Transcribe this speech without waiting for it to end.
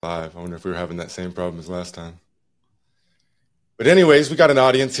Live. I wonder if we were having that same problem as last time. But anyways, we got an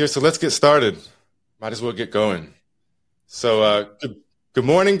audience here, so let's get started. Might as well get going. So good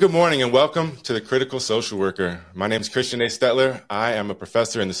morning, and welcome to the Critical Social Worker. My name is Christian A. Stetler. I am a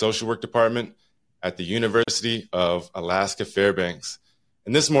professor in the social work department at the University of Alaska Fairbanks.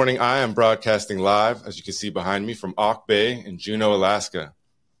 And this morning, I am broadcasting live, as you can see behind me, from Auk Bay in Juneau, Alaska.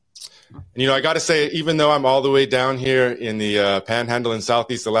 And, I got to say, even though I'm all the way down here in the Panhandle in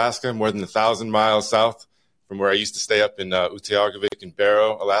Southeast Alaska, more than 1,000 miles south from where I used to stay up in Utqiagvik and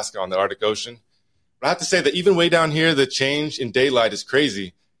Barrow, Alaska on the Arctic Ocean, but I have to say that even way down here, the change in daylight is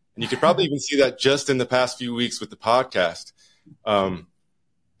crazy. And you could probably even see that just in the past few weeks with the podcast.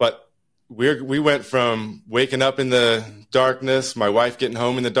 But we went from waking up in the darkness, my wife getting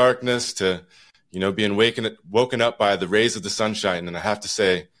home in the darkness, to, being woken up by the rays of the sunshine. And I have to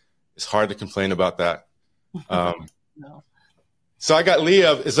say, it's hard to complain about that. No. So I got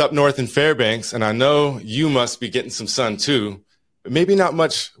Leah is up north in Fairbanks, and I know you must be getting some sun too, but maybe not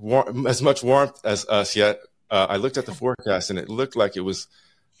as much warmth as us yet. I looked at the forecast, and it looked like it was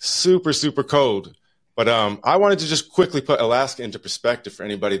super, super cold. But I wanted to just quickly put Alaska into perspective for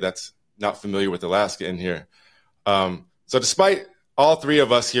anybody that's not familiar with Alaska in here. So despite all three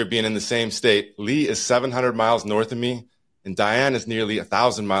of us here being in the same state, Lee is 700 miles north of me, and Diane is nearly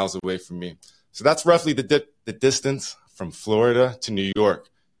 1,000 miles away from me. So that's roughly the distance from Florida to New York.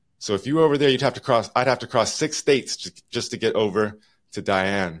 So if you were over there, I'd have to cross 6 states just to get over to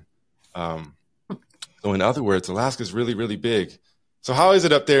Diane. So in other words, Alaska is really, really big. So how is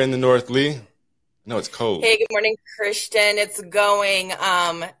it up there in the north, Lee? I know it's cold. Hey, good morning, Christian. It's going,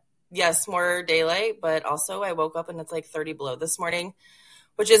 yes, more daylight, but also I woke up and it's like 30 below this morning,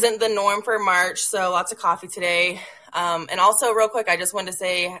 which isn't the norm for March. So lots of coffee today. And also real quick, I just wanted to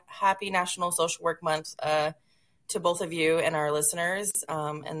say happy National Social Work Month to both of you and our listeners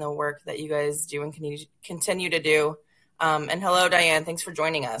and the work that you guys do and continue to do. And hello, Diane. Thanks for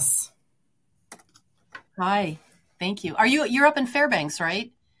joining us. Hi. Thank you. You're up in Fairbanks,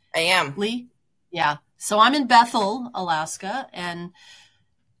 right? I am. Lee? Yeah. So I'm in Bethel, Alaska. And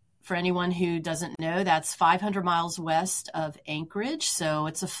for anyone who doesn't know, that's 500 miles west of Anchorage. So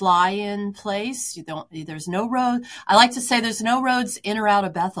it's a fly-in place. There's no road. I like to say there's no roads in or out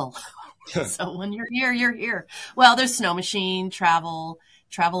of Bethel. So when you're here, you're here. Well, there's snow machine, travel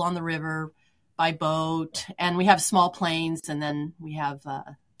on the river by boat, and we have small planes, and then we have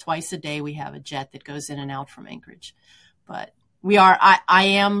twice a day we have a jet that goes in and out from Anchorage. But I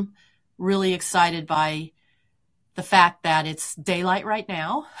am really excited by the fact that it's daylight right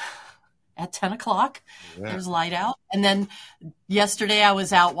now at 10 o'clock. Yeah. There's light out. And then yesterday I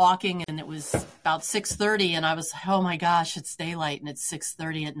was out walking and it was about 6:30 and I was, oh my gosh, it's daylight and it's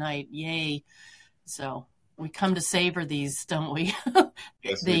 6:30 at night. Yay. So we come to savor these, don't we?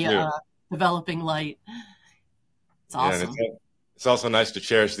 Yes, we do. Developing light. It's awesome. Yeah, it's also nice to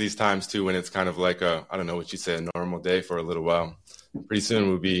cherish these times too, when it's kind of like I don't know what you say, a normal day for a little while. Pretty soon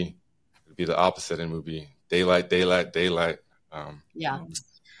it'll be the opposite and we'll be daylight. Yeah.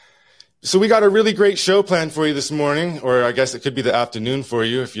 So we got a really great show planned for you this morning, or I guess it could be the afternoon for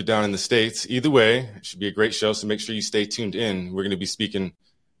you if you're down in the States. Either way, it should be a great show, so make sure you stay tuned in. We're going to be speaking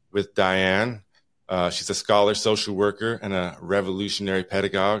with Diane. She's a scholar, social worker, and a revolutionary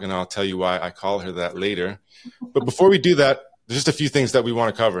pedagogue, and I'll tell you why I call her that later. But before we do that, there's just a few things that we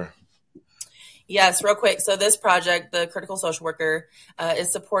want to cover. Yes, real quick. So this project, the Critical Social Worker,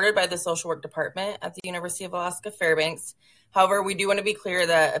 is supported by the Social Work Department at the University of Alaska Fairbanks. However, we do want to be clear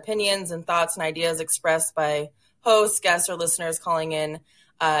that opinions and thoughts and ideas expressed by hosts, guests, or listeners calling in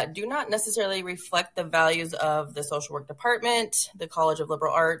do not necessarily reflect the values of the Social Work Department, the College of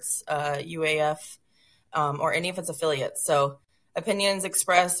Liberal Arts, UAF, or any of its affiliates. So opinions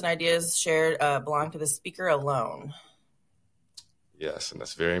expressed and ideas shared belong to the speaker alone. Yes, and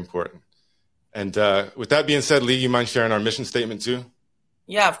that's very important. And with that being said, Lee, you mind sharing our mission statement too?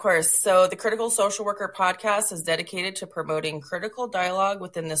 Yeah, of course. So the Critical Social Worker podcast is dedicated to promoting critical dialogue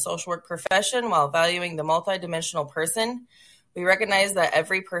within the social work profession while valuing the multidimensional person. We recognize that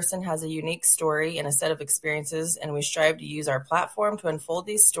every person has a unique story and a set of experiences, and we strive to use our platform to unfold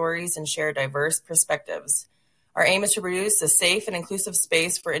these stories and share diverse perspectives. Our aim is to produce a safe and inclusive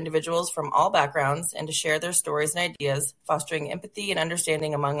space for individuals from all backgrounds and to share their stories and ideas, fostering empathy and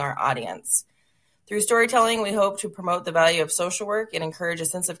understanding among our audience. Through storytelling, we hope to promote the value of social work and encourage a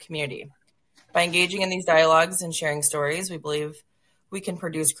sense of community. By engaging in these dialogues and sharing stories, we believe we can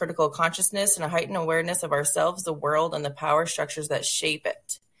produce critical consciousness and a heightened awareness of ourselves, the world, and the power structures that shape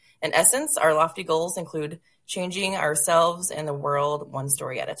it. In essence, our lofty goals include changing ourselves and the world one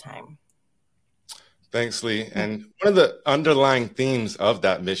story at a time. Thanks, Lee. And one of the underlying themes of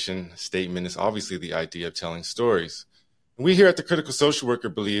that mission statement is obviously the idea of telling stories. We here at the Critical Social Worker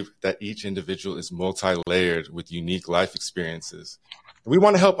believe that each individual is multi-layered with unique life experiences. We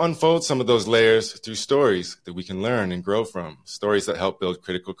want to help unfold some of those layers through stories that we can learn and grow from, stories that help build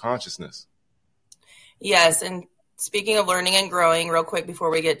critical consciousness. Yes, and speaking of learning and growing, real quick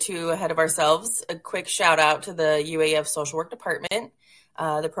before we get too ahead of ourselves, a quick shout out to the UAF Social Work Department.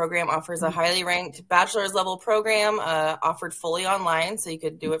 The program offers a highly ranked bachelor's level program offered fully online, so you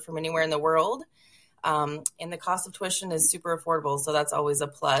could do it from anywhere in the world. And the cost of tuition is super affordable, so that's always a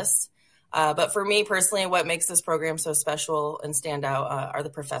plus. But for me personally, what makes this program so special and stand out are the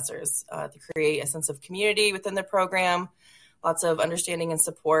professors. To create a sense of community within the program, lots of understanding and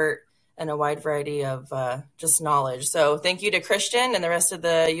support, and a wide variety of just knowledge. So thank you to Christian and the rest of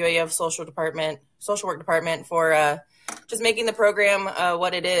the UAF Social Work Department for just making the program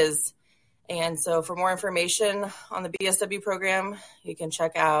what it is. And so for more information on the BSW program, you can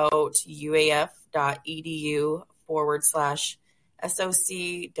check out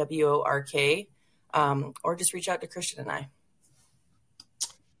uaf.edu/SOCWORK, or just reach out to Christian and I.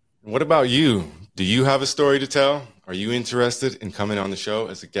 What about you? Do you have a story to tell? Are you interested in coming on the show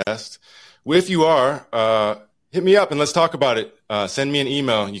as a guest? Well, if you are, hit me up and let's talk about it. Send me an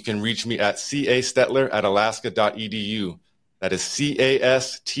email. You can reach me at castetler@alaska.edu. That is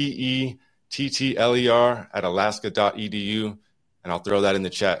CASTETTLER@alaska.edu. And I'll throw that in the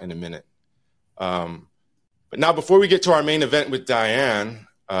chat in a minute. But now, before we get to our main event with Diane,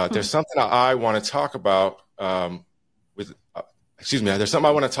 there's something I want to talk about there's something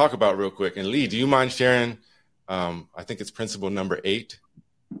I want to talk about real quick. And Lee, do you mind sharing, I think it's principle number 8?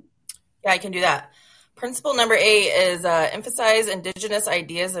 Yeah, I can do that. Principle number 8 is emphasize Indigenous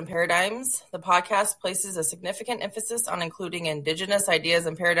ideas and paradigms. The podcast places a significant emphasis on including Indigenous ideas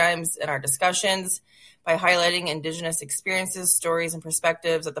and paradigms in our discussions by highlighting Indigenous experiences, stories, and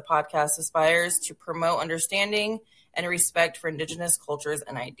perspectives that the podcast aspires to promote understanding and respect for Indigenous cultures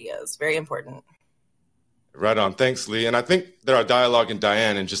and ideas. Very important. Right on. Thanks, Lee. And I think that our dialogue in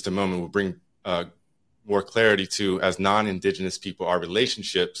Diane in just a moment will bring more clarity to, as non-Indigenous people, our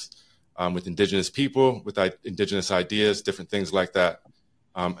relationships with Indigenous people, with Indigenous ideas, different things like that.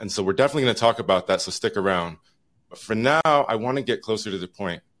 And so we're definitely going to talk about that, so stick around. But for now, I want to get closer to the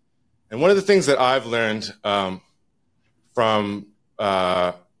point. And one of the things that I've learned from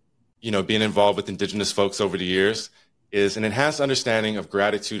being involved with Indigenous folks over the years is an enhanced understanding of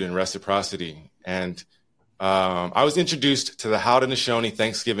gratitude and reciprocity. And I was introduced to the Haudenosaunee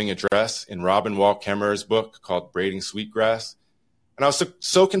Thanksgiving address in Robin Wall Kimmerer's book called Braiding Sweetgrass. And I was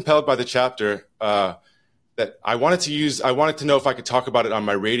so compelled by the chapter that I wanted to know if I could talk about it on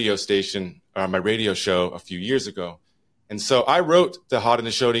my radio station, or my radio show a few years ago. And so I wrote the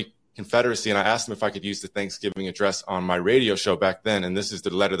Haudenosaunee Confederacy and I asked them if I could use the Thanksgiving address on my radio show back then. And this is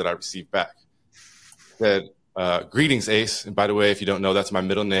the letter that I received back. It said, greetings, Ace. And by the way, if you don't know, that's my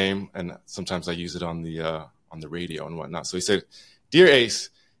middle name. And sometimes I use it on the radio and whatnot. So he said, Dear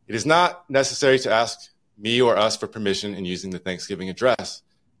Ace, it is not necessary to ask me or us for permission in using the Thanksgiving address,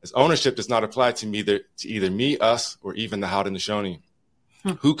 as ownership does not apply to either me, us, or even the Haudenosaunee.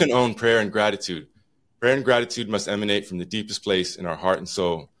 Who can own prayer and gratitude? Prayer and gratitude must emanate from the deepest place in our heart and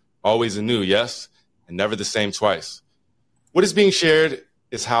soul, always anew, yes, and never the same twice. What is being shared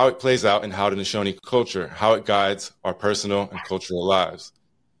is how it plays out in Haudenosaunee culture, how it guides our personal and cultural lives.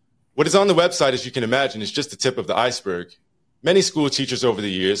 What is on the website, as you can imagine, is just the tip of the iceberg. Many school teachers over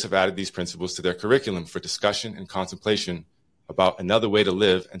the years have added these principles to their curriculum for discussion and contemplation about another way to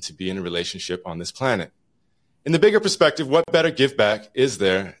live and to be in a relationship on this planet. In the bigger perspective, what better give back is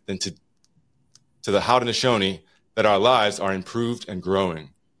there than to the Haudenosaunee that our lives are improved and growing?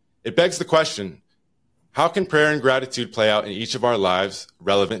 It begs the question, how can prayer and gratitude play out in each of our lives,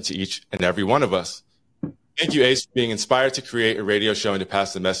 relevant to each and every one of us? Thank you, Ace, for being inspired to create a radio show and to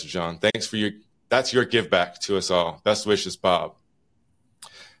pass the message on. That's your give back to us all. Best wishes, Bob.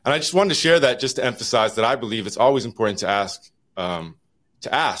 And I just wanted to share that just to emphasize that I believe it's always important to ask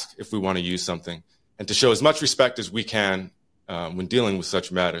if we want to use something and to show as much respect as we can when dealing with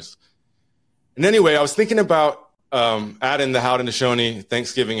such matters. And anyway, I was thinking about adding the Haudenosaunee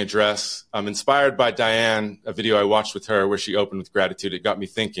Thanksgiving address. I'm inspired by Diane, a video I watched with her where she opened with gratitude. It got me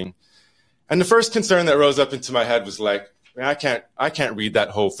thinking. And the first concern that rose up into my head was like, I can't read that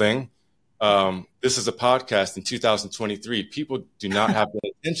whole thing. This is a podcast in 2023. People do not have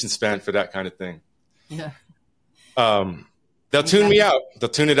the attention span for that kind of thing. Yeah. They'll tune me out. They'll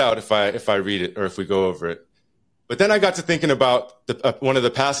tune it out if I read it or if we go over it. But then I got to thinking about one of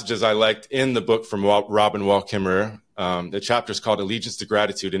the passages I liked in the book from Robin Wall Kimmerer. The chapter is called Allegiance to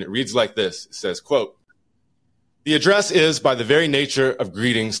Gratitude, and it reads like this. It says, quote, The address is, by the very nature of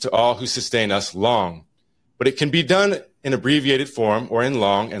greetings to all who sustain us, long, but it can be done in abbreviated form or in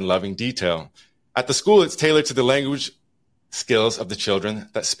long and loving detail. At the school, it's tailored to the language skills of the children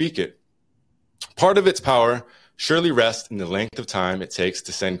that speak it. Part of its power surely rests in the length of time it takes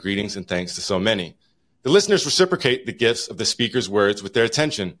to send greetings and thanks to so many. The listeners reciprocate the gifts of the speaker's words with their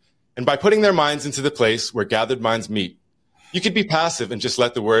attention, and by putting their minds into the place where gathered minds meet. You could be passive and just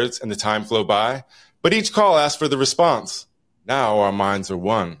let the words and the time flow by, but each call asks for the response. Now our minds are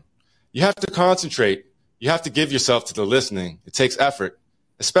one. You have to concentrate. You have to give yourself to the listening. It takes effort,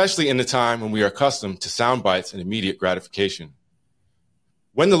 especially in the time when we are accustomed to sound bites and immediate gratification.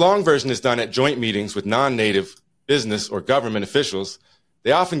 When the long version is done at joint meetings with non-native business or government officials,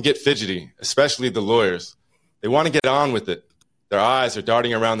 they often get fidgety, especially the lawyers. They want to get on with it. Their eyes are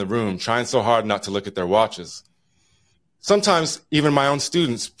darting around the room, trying so hard not to look at their watches. Sometimes even my own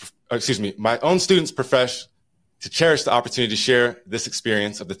students profess to cherish the opportunity to share this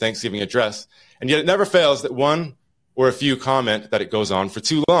experience of the Thanksgiving address, and yet it never fails that one or a few comment that it goes on for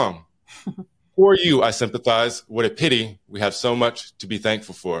too long. For you, I sympathize. What a pity we have so much to be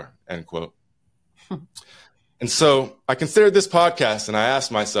thankful for, end quote. And so I considered this podcast and I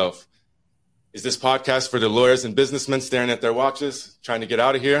asked myself, is this podcast for the lawyers and businessmen staring at their watches, trying to get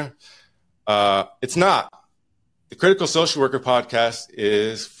out of here? It's not. The Critical Social Worker podcast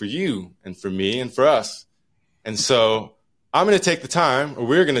is for you and for me and for us. And so I'm going to take the time, or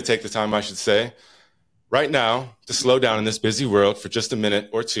we're going to take the time, I should say, right now to slow down in this busy world for just a minute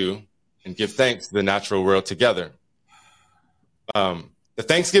or two and give thanks to the natural world together. The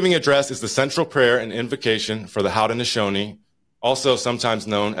Thanksgiving address is the central prayer and invocation for the Haudenosaunee, also sometimes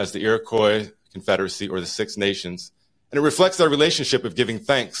known as the Iroquois Confederacy or the Six Nations, and it reflects our relationship of giving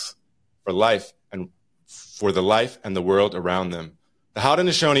thanks for life and for the life and the world around them. The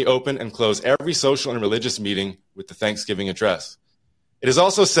Haudenosaunee open and close every social and religious meeting with the Thanksgiving address. It is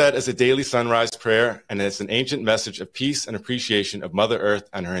also said as a daily sunrise prayer, and it's an ancient message of peace and appreciation of Mother Earth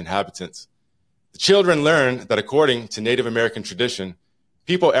and her inhabitants. The children learn that according to Native American tradition,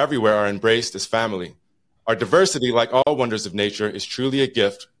 people everywhere are embraced as family. Our diversity, like all wonders of nature, is truly a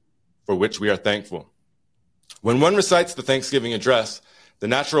gift for which we are thankful. When one recites the Thanksgiving address, the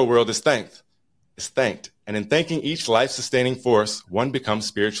natural world is thanked. And in thanking each life-sustaining force, one becomes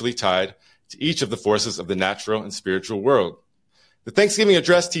spiritually tied to each of the forces of the natural and spiritual world. The Thanksgiving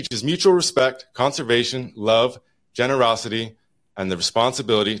address teaches mutual respect, conservation, love, generosity, and the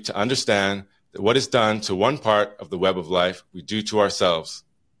responsibility to understand that what is done to one part of the web of life, we do to ourselves.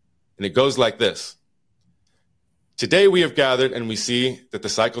 And it goes like this. Today we have gathered and we see that the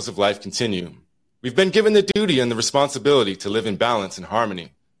cycles of life continue. We've been given the duty and the responsibility to live in balance and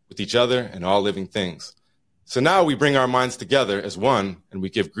harmony with each other and all living things. So now we bring our minds together as one and we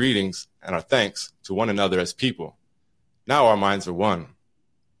give greetings and our thanks to one another as people. Now our minds are one.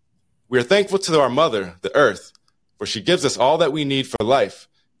 We are thankful to our mother, the earth, for she gives us all that we need for life.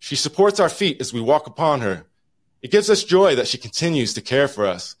 She supports our feet as we walk upon her. It gives us joy that she continues to care for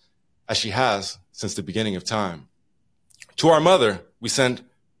us as she has since the beginning of time. To our mother, we send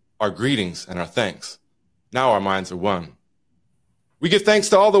our greetings and our thanks. Now our minds are one. We give thanks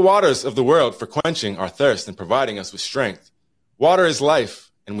to all the waters of the world for quenching our thirst and providing us with strength. Water is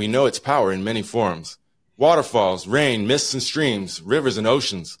life, and we know its power in many forms. Waterfalls, rain, mists and streams, rivers and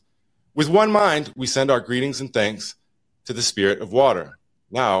oceans. With one mind, we send our greetings and thanks to the spirit of water.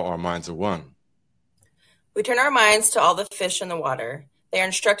 Now our minds are one. We turn our minds to all the fish in the water. They are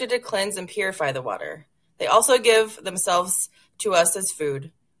instructed to cleanse and purify the water. They also give themselves to us as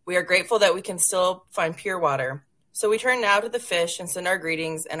food. We are grateful that we can still find pure water. So we turn now to the fish and send our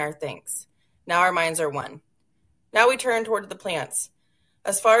greetings and our thanks. Now our minds are one. Now we turn toward the plants.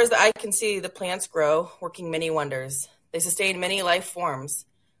 As far as the eye can see, the plants grow, working many wonders. They sustain many life forms.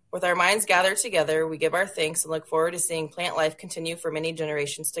 With our minds gathered together, we give our thanks and look forward to seeing plant life continue for many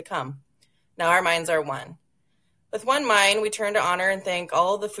generations to come. Now our minds are one. With one mind, we turn to honor and thank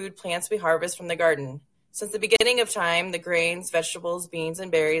all of the food plants we harvest from the garden. Since the beginning of time, the grains, vegetables, beans,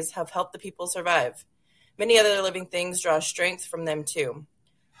 and berries have helped the people survive. Many other living things draw strength from them too.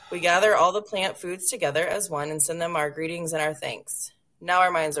 We gather all the plant foods together as one and send them our greetings and our thanks. Now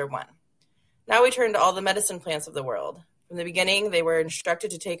our minds are one. Now we turn to all the medicine plants of the world. From the beginning, they were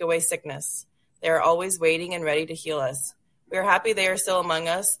instructed to take away sickness. They are always waiting and ready to heal us. We are happy they are still among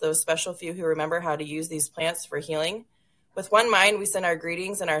us, those special few who remember how to use these plants for healing. With one mind, we send our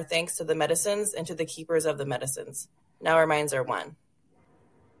greetings and our thanks to the medicines and to the keepers of the medicines. Now our minds are one.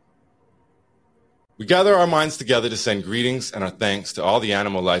 We gather our minds together to send greetings and our thanks to all the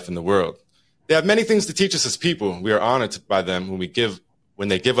animal life in the world. They have many things to teach us as people. We are honored by them when when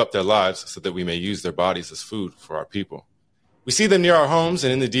they give up their lives so that we may use their bodies as food for our people. We see them near our homes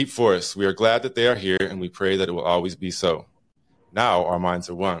and in the deep forests. We are glad that they are here, and we pray that it will always be so. Now our minds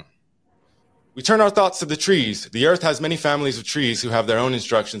are one. We turn our thoughts to the trees. The earth has many families of trees who have their own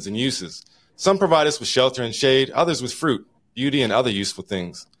instructions and uses. Some provide us with shelter and shade, others with fruit, beauty, and other useful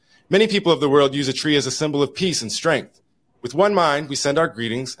things. Many people of the world use a tree as a symbol of peace and strength. With one mind, we send our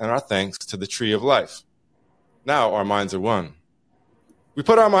greetings and our thanks to the tree of life. Now our minds are one. We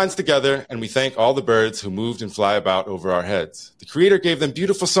put our minds together and we thank all the birds who moved and fly about over our heads. The Creator gave them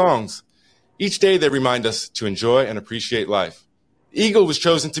beautiful songs. Each day they remind us to enjoy and appreciate life. The eagle was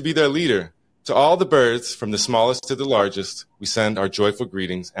chosen to be their leader. To all the birds, from the smallest to the largest, we send our joyful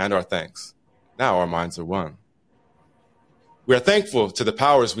greetings and our thanks. Now our minds are one. We are thankful to the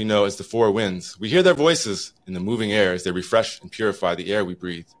powers we know as the four winds. We hear their voices in the moving air as they refresh and purify the air we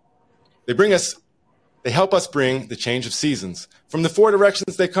breathe. They help us bring the change of seasons. From the four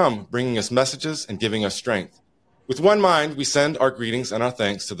directions they come, bringing us messages and giving us strength. With one mind, we send our greetings and our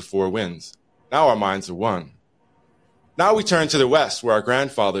thanks to the four winds. Now our minds are one. Now we turn to the west, where our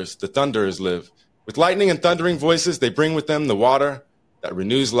grandfathers, the thunderers, live. With lightning and thundering voices, they bring with them the water that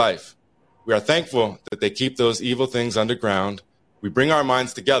renews life. We are thankful that they keep those evil things underground. We bring our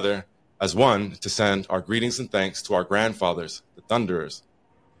minds together as one to send our greetings and thanks to our grandfathers, the thunderers.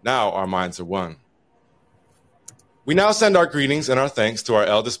 Now our minds are one. We now send our greetings and our thanks to our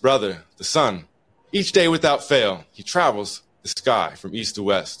eldest brother, the sun. Each day without fail, he travels the sky from east to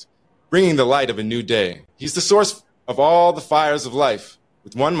west, bringing the light of a new day. He's the source of all the fires of life.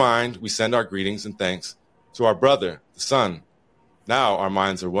 With one mind, we send our greetings and thanks to our brother, the sun. Now our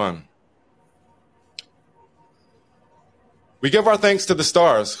minds are one. We give our thanks to the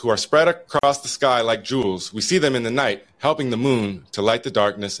stars who are spread across the sky like jewels. We see them in the night, helping the moon to light the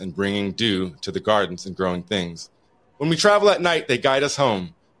darkness and bringing dew to the gardens and growing things. When we travel at night, they guide us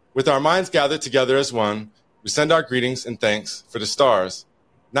home. With our minds gathered together as one, we send our greetings and thanks for the stars.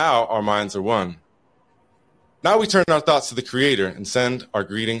 Now our minds are one. Now we turn our thoughts to the Creator and send our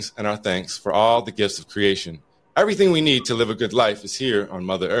greetings and our thanks for all the gifts of creation. Everything we need to live a good life is here on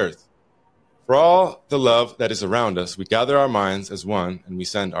Mother Earth. For all the love that is around us, we gather our minds as one and we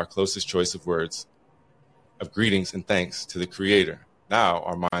send our closest choice of words of greetings and thanks to the Creator. Now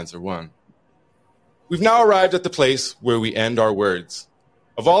our minds are one. We've now arrived at the place where we end our words.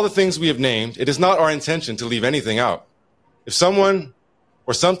 Of all the things we have named, it is not our intention to leave anything out. If someone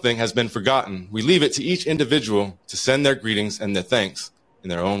or something has been forgotten, we leave it to each individual to send their greetings and their thanks in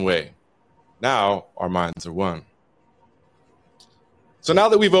their own way. Now our minds are one. So now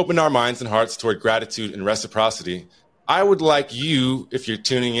that we've opened our minds and hearts toward gratitude and reciprocity, I would like you, if you're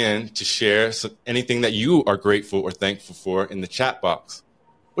tuning in, to share anything that you are grateful or thankful for in the chat box.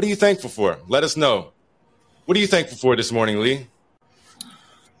 What are you thankful for? Let us know. What are you thankful for this morning, Lee?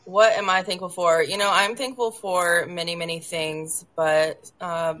 What am I thankful for? I'm thankful for many, many things, but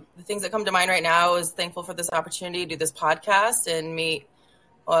the things that come to mind right now is thankful for this opportunity to do this podcast and meet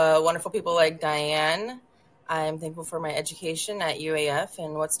wonderful people like Diane. I'm thankful for my education at UAF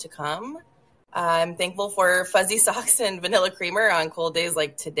and what's to come. I'm thankful for fuzzy socks and vanilla creamer on cold days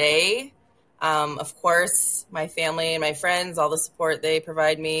like today. Of course, my family and my friends, all the support they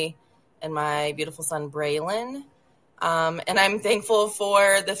provide me, and my beautiful son, Braylon. And I'm thankful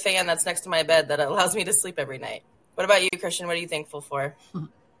for the fan that's next to my bed that allows me to sleep every night. What about you, Christian? What are you thankful for?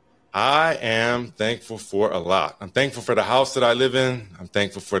 I am thankful for a lot. I'm thankful for the house that I live in. I'm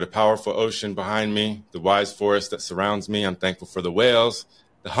thankful for the powerful ocean behind me, the wise forest that surrounds me. I'm thankful for the whales,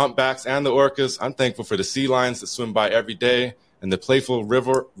 the humpbacks, and the orcas. I'm thankful for the sea lions that swim by every day and the playful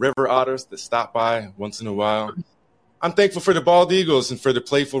river otters that stop by once in a while. I'm thankful for the bald eagles and for the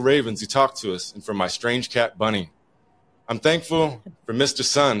playful ravens who talk to us and for my strange cat, Bunny. I'm thankful for Mr.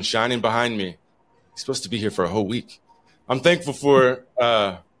 Sun shining behind me. He's supposed to be here for a whole week. I'm thankful for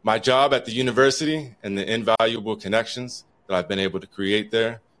my job at the university and the invaluable connections that I've been able to create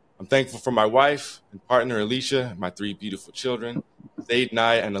there. I'm thankful for my wife and partner, Alicia, my 3 beautiful children, Zaid,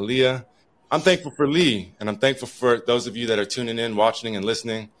 Naya, and Aaliyah. I'm thankful for Lee, and I'm thankful for those of you that are tuning in, watching, and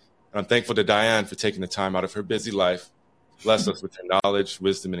listening. And I'm thankful to Diane for taking the time out of her busy life to bless us with her knowledge,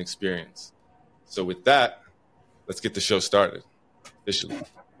 wisdom, and experience. So with that, let's get the show started officially.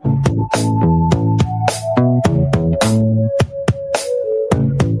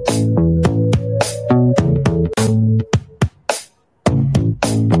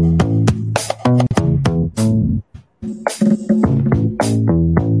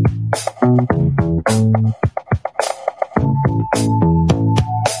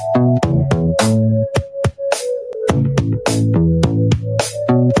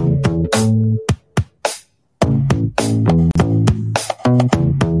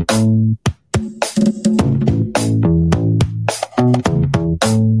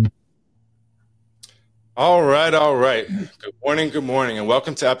 All right, all right. Good morning, and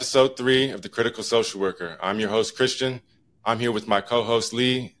welcome to episode 3 of The Critical Social Worker. I'm your host, Christian. I'm here with my co-host,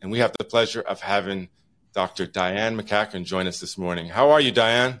 Lee, and we have the pleasure of having Dr. Diane McCacken join us this morning. How are you,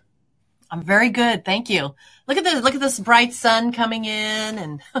 Diane? I'm very good, thank you. Look at this bright sun coming in,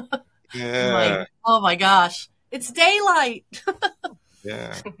 and Yeah. oh my gosh, it's daylight.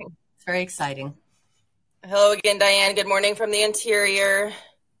 Yeah. It's very exciting. Hello again, Diane. Good morning from the interior.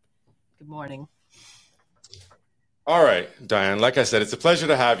 Good morning. All right, Diane, like I said, it's a pleasure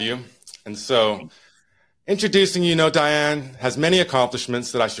to have you. And so introducing you, Diane has many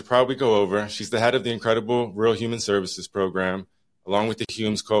accomplishments that I should probably go over. She's the head of the incredible Rural Human Services program, along with the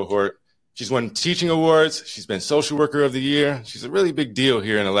Humes cohort. She's won teaching awards. She's been Social Worker of the Year. She's a really big deal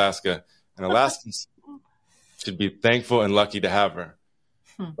here in Alaska, and Alaskans should be thankful and lucky to have her.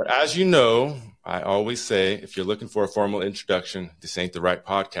 But as you know, I always say, if you're looking for a formal introduction, this ain't the right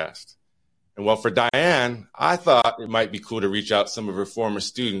podcast. And well, for Diane, I thought it might be cool to reach out to some of her former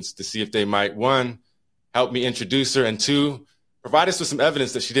students to see if they might, 1, help me introduce her, and 2, provide us with some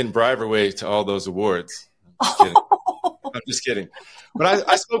evidence that she didn't bribe her way to all those awards. I'm just kidding. But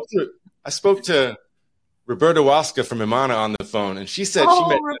I spoke to Roberta Waska from Imana on the phone, and she said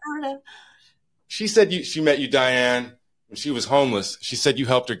she met you, Diane, when she was homeless. She said you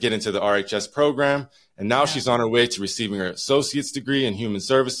helped her get into the RHS program, and now she's on her way to receiving her associate's degree in human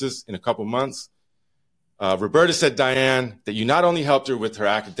services in a couple months. Roberta said, Diane, that you not only helped her with her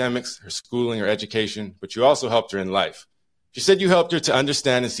academics, her schooling, her education, but you also helped her in life. She said you helped her to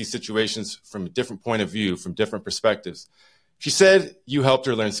understand and see situations from a different point of view, from different perspectives. She said you helped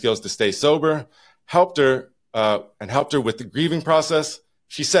her learn skills to stay sober, helped her with the grieving process.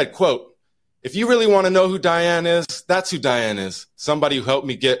 She said, quote, if you really want to know who Diane is, that's who Diane is. Somebody who helped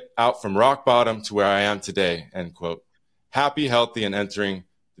me get out from rock bottom to where I am today, end quote. Happy, healthy, and entering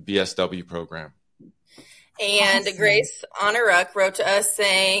the BSW program. And awesome. Grace Honoruck wrote to us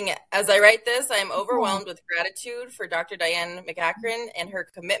saying, as I write this, I am overwhelmed with gratitude for Dr. Diane McCacken and her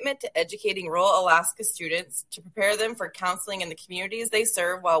commitment to educating rural Alaska students to prepare them for counseling in the communities they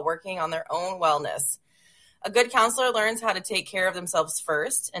serve while working on their own wellness. A good counselor learns how to take care of themselves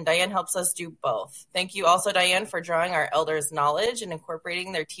first, and Diane helps us do both. Thank you also, Diane, for drawing our elders' knowledge and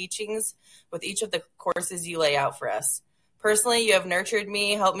incorporating their teachings with each of the courses you lay out for us. Personally, you have nurtured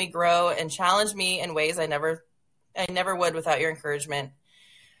me, helped me grow, and challenged me in ways I never would without your encouragement.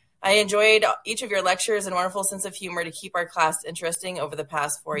 I enjoyed each of your lectures and wonderful sense of humor to keep our class interesting over the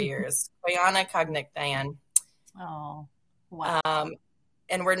past 4 years. Koyana Kognik, Diane. Oh, wow.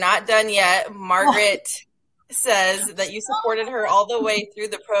 And we're not done yet. Margaret says that you supported her all the way through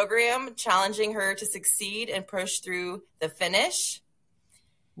the program, challenging her to succeed and push through the finish.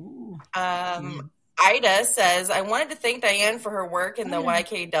 Ida says, I wanted to thank Diane for her work in the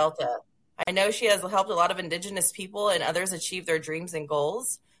YK Delta. I know she has helped a lot of Indigenous people and others achieve their dreams and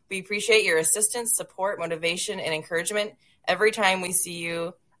goals. We appreciate your assistance, support, motivation, and encouragement every time we see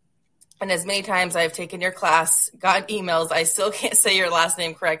you. And as many times I've taken your class, got emails, I still can't say your last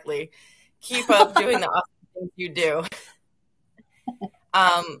name correctly. Keep up doing the awesome things you do.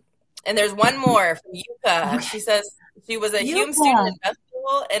 And there's one more from Yuka. She says she was a Hume student in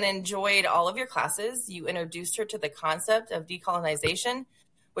Bethel and enjoyed all of your classes. You introduced her to the concept of decolonization,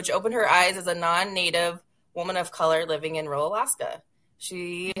 which opened her eyes as a non-native woman of color living in rural Alaska.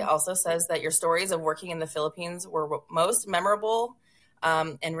 She also says that your stories of working in the Philippines were most memorable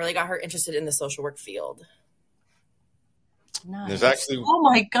and really got her interested in the social work field. Nice. There's actually, oh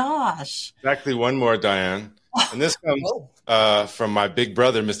my gosh. There's actually one more, Diane. And this comes from my big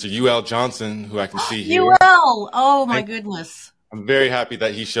brother, Mr. UL Johnson, who I can see here. UL! Oh my goodness. I'm very happy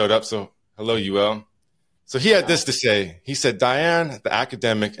that he showed up. So hello, UL. So he had this to say. He said, Diane, the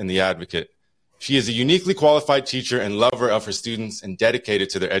academic and the advocate. She is a uniquely qualified teacher and lover of her students and dedicated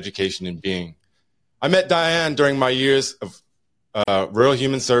to their education and being. I met Diane during my years of Rural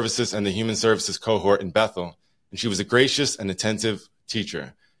Human Services and the Human Services cohort in Bethel, and she was a gracious and attentive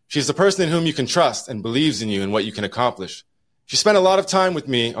teacher. She's the person in whom you can trust and believes in you and what you can accomplish. She spent a lot of time with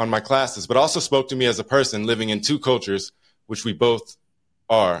me on my classes, but also spoke to me as a person living in 2 cultures, which we both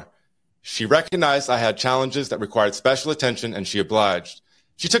are. She recognized I had challenges that required special attention, and she obliged.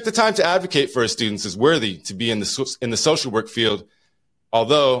 She took the time to advocate for her students as worthy to be in the social work field,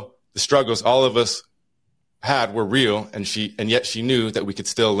 although the struggles all of us had were real, and yet she knew that we could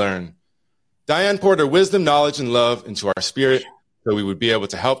still learn. Diane poured her wisdom, knowledge, and love into our spirit so we would be able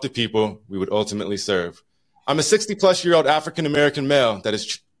to help the people we would ultimately serve. I'm a 60-plus-year-old African-American male that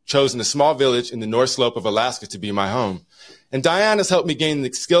has chosen a small village in the North Slope of Alaska to be my home. And Diane has helped me gain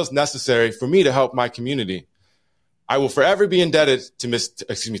the skills necessary for me to help my community. I will forever be indebted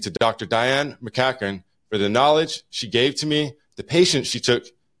to Dr. Diane McCacken for the knowledge she gave to me, the patience she took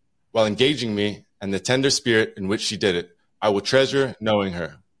while engaging me, and the tender spirit in which she did it. I will treasure knowing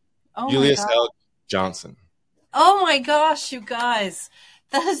her. Oh Julius my God. L. Johnson. Oh my gosh, you guys.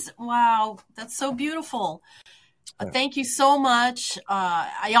 That is, wow. That's so beautiful. Thank you so much.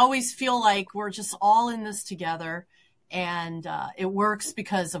 I always feel like we're just all in this together, and it works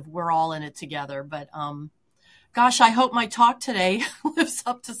because of we're all in it together. But gosh, I hope my talk today lives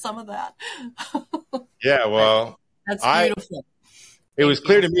up to some of that. Yeah, well, that's beautiful. It was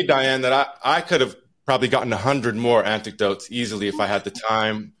clear to me, Diane, that I could have probably gotten 100 more anecdotes easily if I had the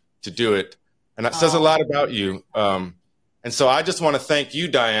time to do it. And that says a lot about you. And so I just want to thank you,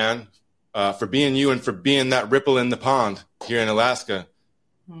 Diane, for being you and for being that ripple in the pond here in Alaska.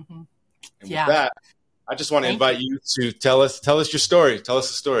 Mm-hmm. And with that, I just want to invite you to tell us your story. Tell us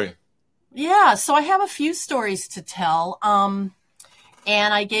a story. Yeah, so I have a few stories to tell.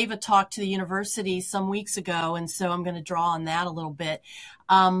 And I gave a talk to the university some weeks ago, and so I'm going to draw on that a little bit.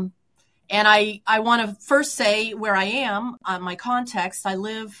 And I want to first say where I am, my context. I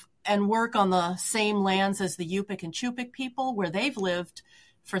live and work on the same lands as the Yupik and Chupik people, where they've lived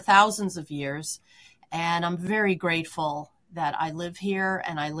for thousands of years. And I'm very grateful that I live here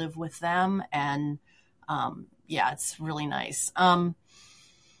and I live with them. And it's really nice. And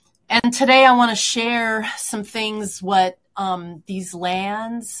today I want to share some things what these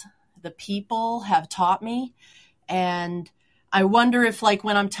lands, the people have taught me. And I wonder if, like,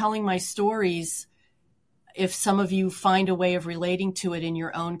 when I'm telling my stories, if some of you find a way of relating to it in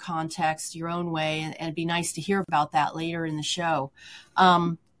your own context, your own way, and it'd be nice to hear about that later in the show.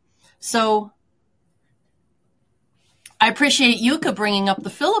 So I appreciate Yuka bringing up the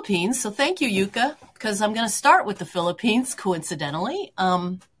Philippines. So thank you, Yuka, because I'm going to start with the Philippines, coincidentally.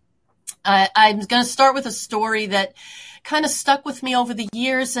 I'm going to start with a story that kind of stuck with me over the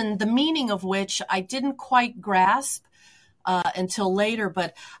years, and the meaning of which I didn't quite grasp until later.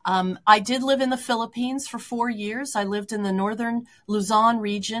 But I did live in the Philippines for 4 years. I lived in the northern Luzon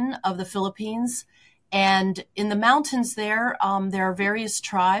region of the Philippines. And in the mountains there are various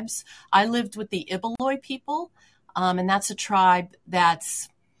tribes. I lived with the Ibeloy people, and that's a tribe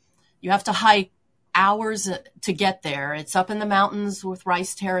you have to hike hours to get there. It's up in the mountains with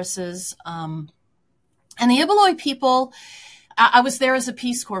rice terraces. And the Ibeloy people, I was there as a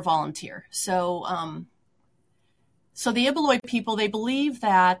Peace Corps volunteer. So the Ibeloy people, they believe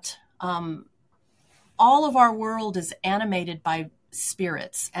that all of our world is animated by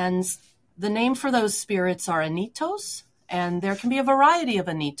spirits. And the name for those spirits are anitos. And there can be a variety of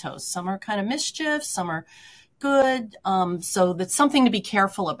anitos. Some are kind of mischief, some are good. So that's something to be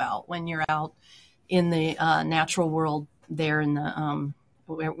careful about when you're out in the natural world there in the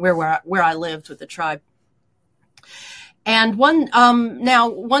where I lived with the tribe. And one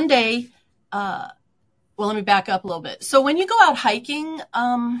day, well, let me back up a little bit. So when you go out hiking,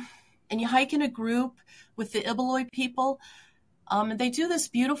 and you hike in a group with the Ibeloy people, they do this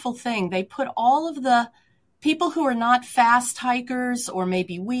beautiful thing. They put all of the people who are not fast hikers or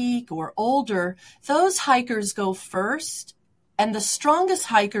maybe weak or older, those hikers go first, and the strongest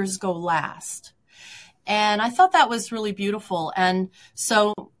hikers go last. And I thought that was really beautiful. And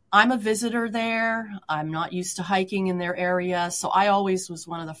so I'm a visitor there. I'm not used to hiking in their area. So I always was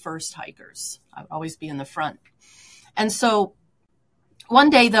one of the first hikers. I'd always be in the front. And so one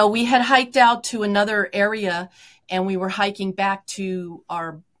day, though, we had hiked out to another area, and we were hiking back to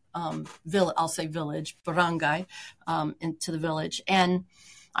our village, barangay, into the village. And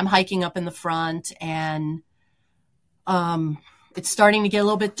I'm hiking up in the front, and it's starting to get a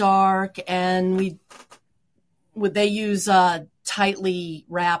little bit dark, and they use tightly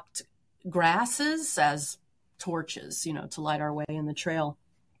wrapped grasses as torches, to light our way in the trail.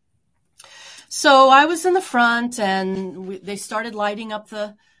 So I was in the front, and they started lighting up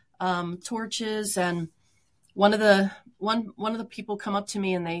the torches, and one of the people come up to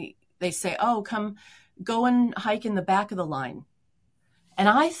me, and they say, "Oh, come go and hike in the back of the line." And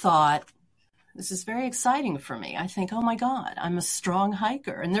I thought, this is very exciting for me. I think, oh my God, I'm a strong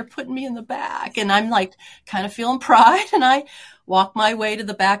hiker, and they're putting me in the back. And I'm like kind of feeling pride. And I walk my way to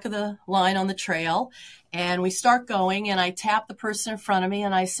the back of the line on the trail, and we start going, and I tap the person in front of me,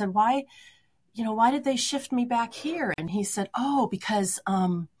 and I said, why did they shift me back here? And he said, oh, because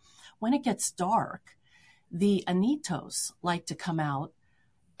when it gets dark, the anitos like to come out,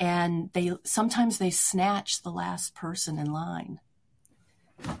 and sometimes they snatch the last person in line.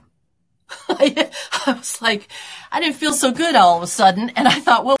 I was like, I didn't feel so good all of a sudden. And I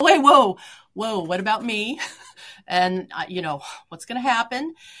thought, well, wait, whoa, what about me? And, what's going to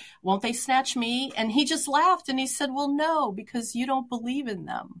happen? Won't they snatch me? And he just laughed, and he said, well, no, because you don't believe in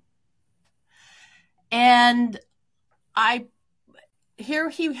them. And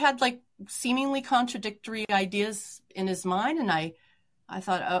he had like seemingly contradictory ideas in his mind. And I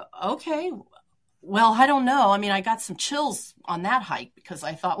thought, oh, okay, well, I don't know. I mean, I got some chills on that hike because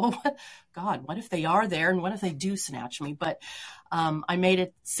I thought, well, what if they are there and what if they do snatch me? But I made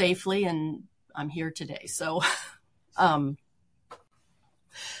it safely and I'm here today. So,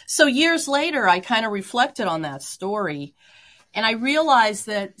 so years later, I kind of reflected on that story and I realized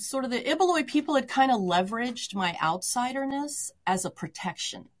that sort of the Ibeloid people had kind of leveraged my outsiderness as a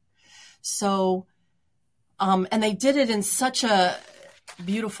protection. So, and they did it in such a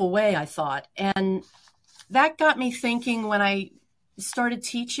beautiful way, I thought. And that got me thinking when I started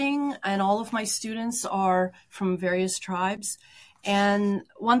teaching, and all of my students are from various tribes. And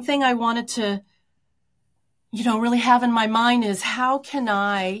one thing I wanted to, really have in my mind is how can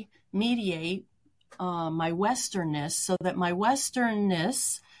I mediate my Westernness so that my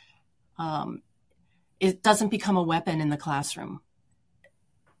Westernness it doesn't become a weapon in the classroom,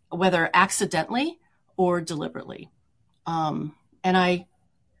 whether accidentally or deliberately. And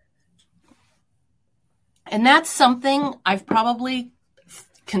that's something I've probably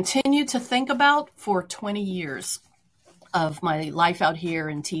continued to think about for 20 years of my life out here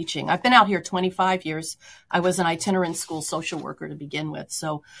in teaching. I've been out here 25 years. I was an itinerant school social worker to begin with.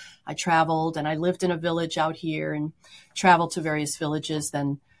 So I traveled and I lived in a village out here and traveled to various villages,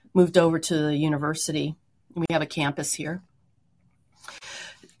 then moved over to the university. We have a campus here.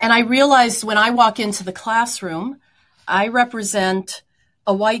 And I realized when I walk into the classroom, I represent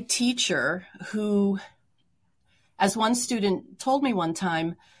a white teacher who, as one student told me one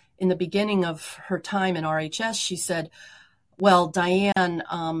time in the beginning of her time in RHS, she said, well, Diane,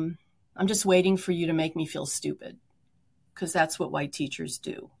 I'm just waiting for you to make me feel stupid, because that's what white teachers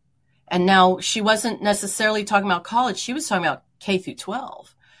do. And now she wasn't necessarily talking about college. She was talking about K through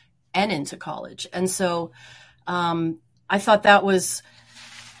 12 and into college. And so I thought that was,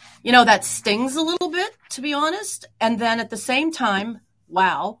 that stings a little bit, to be honest. And then at the same time,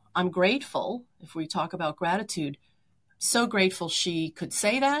 wow, I'm grateful. If we talk about gratitude, so grateful she could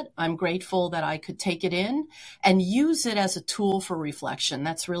say that. I'm grateful that I could take it in and use it as a tool for reflection.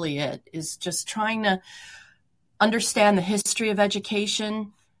 That's really it, is just trying to understand the history of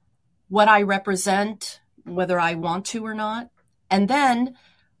education, what I represent, whether I want to or not. And then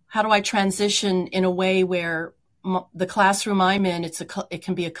how do I transition in a way where the classroom I'm in, it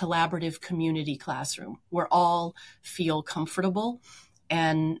can be a collaborative community classroom where all feel comfortable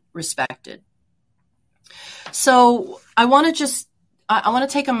and respected. So I want to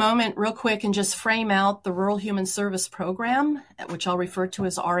take a moment real quick and just frame out the Rural Human Service Program, which I'll refer to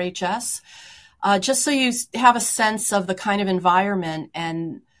as RHS, just so you have a sense of the kind of environment,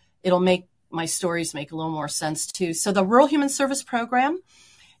 and it'll make my stories make a little more sense too. So the Rural Human Service Program,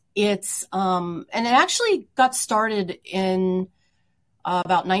 it's and it actually got started in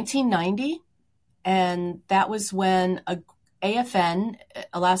about 1990, and that was when AFN,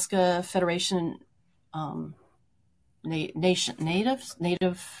 Alaska Federation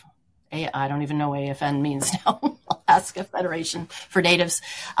Native, I don't even know what AFN means now, Alaska Federation for Natives.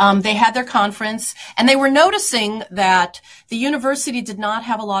 They had their conference, and they were noticing that the university did not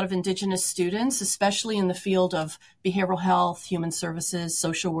have a lot of Indigenous students, especially in the field of behavioral health, human services,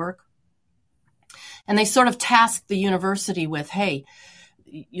 social work. And they sort of tasked the university with, hey,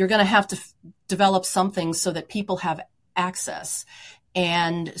 you're going to have to develop something so that people have access.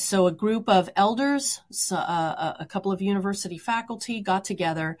 And so a group of elders, a couple of university faculty got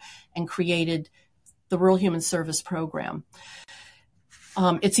together and created the Rural Human Service Program.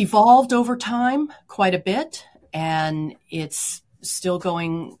 It's evolved over time quite a bit, and it's still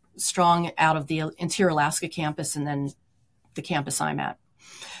going strong out of the Interior Alaska campus and then the campus I'm at.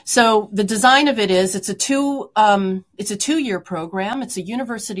 So the design of it is it's a 2-year program. It's a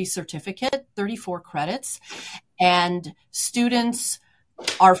university certificate, 34 credits, and students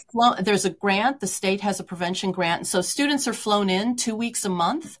are flown. There's a grant. The state has a prevention grant. And so students are flown in 1 week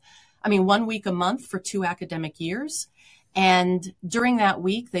a month for 2 academic years. And during that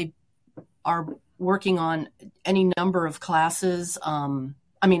week, they are working on any number of classes,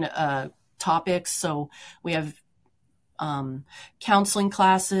 topics. So we have counseling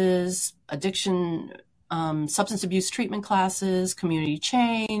classes, addiction, substance abuse treatment classes, community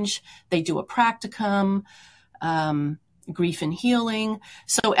change. They do a practicum, grief and healing.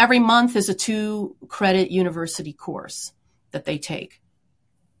 So every month is a 2-credit university course that they take.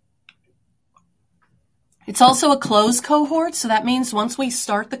 It's also a closed cohort. So that means once we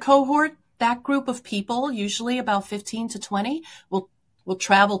start the cohort, that group of people, usually about 15 to 20, will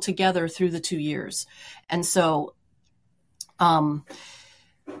travel together through the 2 years. And so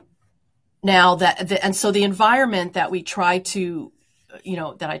Now and so the environment that we try to,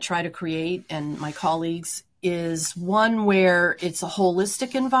 that I try to create and my colleagues is one where it's a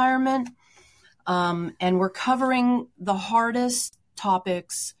holistic environment. And we're covering the hardest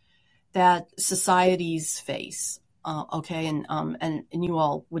topics that societies face. Okay. And you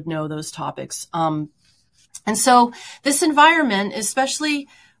all would know those topics. And so this environment, especially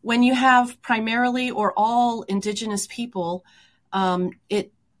when you have primarily or all Indigenous people,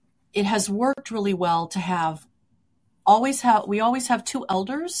 it has worked really well to we always have 2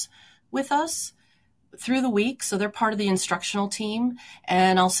 elders with us through the week. So they're part of the instructional team,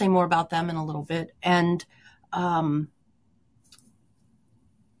 and I'll say more about them in a little bit. And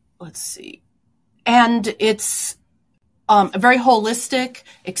let's see. And it's a very holistic,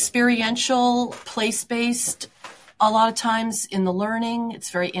 experiential, place-based, a lot of times in the learning.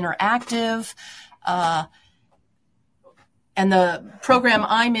 It's very interactive. And the program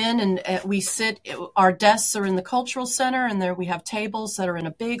I'm in, and we sit, our desks are in the cultural center, and there we have tables that are in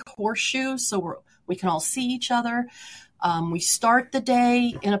a big horseshoe, so we can all see each other. We start the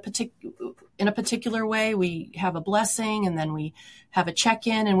day in a particular way. We have a blessing, and then we have a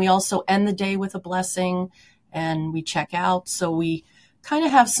check-in, and we also end the day with a blessing, and we check out. So we kind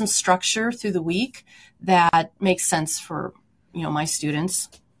of have some structure through the week that makes sense for, my students.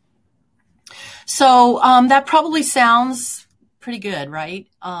 So that probably sounds pretty good, right?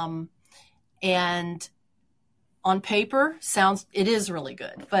 And on paper, it is really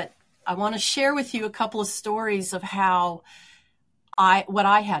good. But I want to share with you a couple of stories of what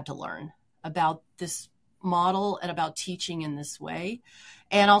I had to learn about this model and about teaching in this way.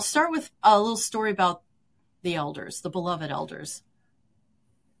 And I'll start with a little story about the elders, the beloved elders.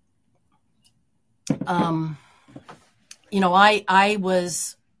 I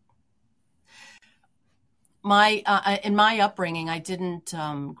was in my upbringing, I didn't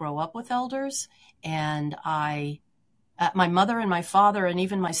grow up with elders, and my mother and my father and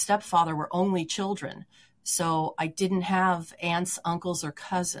even my stepfather were only children. So I didn't have aunts, uncles, or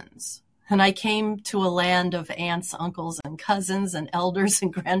cousins. And I came to a land of aunts, uncles, and cousins, and elders,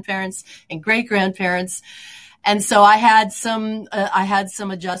 and grandparents, and great-grandparents. And so I had some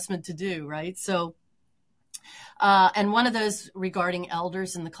adjustment to do, right? So, and one of those regarding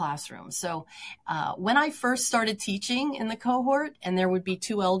elders in the classroom. So when I first started teaching in the cohort, and there would be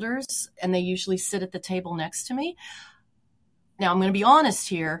 2 elders, and they usually sit at the table next to me. Now, I'm going to be honest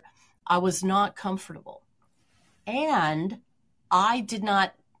here. I was not comfortable. And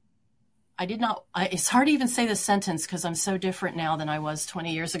it's hard to even say this sentence because I'm so different now than I was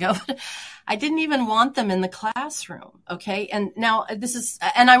 20 years ago. I didn't even want them in the classroom. Okay. And now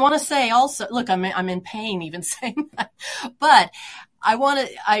and I want to say also, look, I'm in pain even saying that, but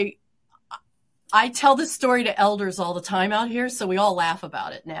I tell this story to elders all the time out here. So we all laugh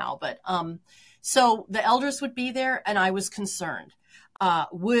about it now, but, so the elders would be there, and I was concerned.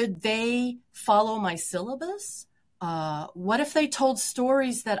 Would they follow my syllabus? What if they told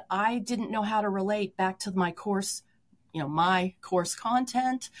stories that I didn't know how to relate back to my course, my course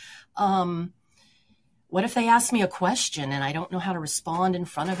content? What if they asked me a question and I don't know how to respond in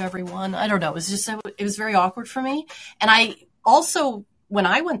front of everyone? I don't know. It was very awkward for me. And I also, when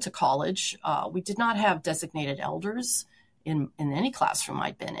I went to college, we did not have designated elders in any classroom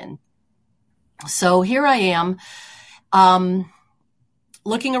I'd been in. So here I am,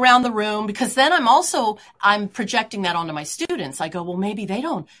 looking around the room, because then I'm projecting that onto my students. I go, well, maybe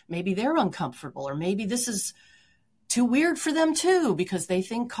they're uncomfortable, or maybe this is too weird for them too, because they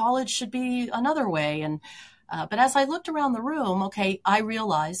think college should be another way. And, but as I looked around the room, okay, I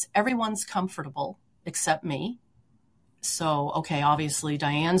realized everyone's comfortable except me. So, okay, obviously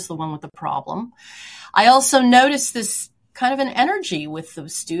Diane's the one with the problem. I also noticed this kind of an energy with the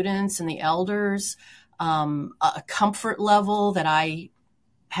students and the elders, a comfort level that I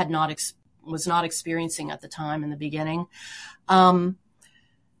was not experiencing at the time in the beginning.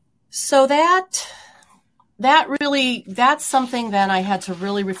 So that's something that I had to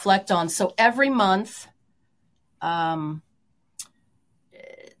really reflect on. So every month, and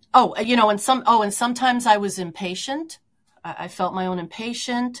sometimes I was impatient. I felt my own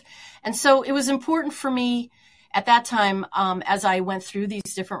impatient. And so it was important for me at that time, as I went through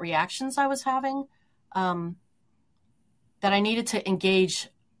these different reactions I was having, that I needed to engage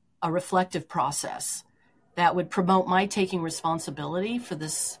a reflective process that would promote my taking responsibility for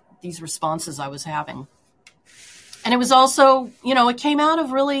these responses I was having. And it was also, it came out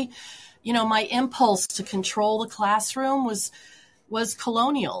of really, my impulse to control the classroom was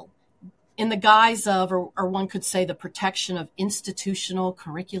colonial, in the guise of, or one could say, the protection of institutional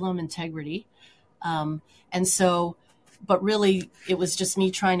curriculum integrity. And so but really it was just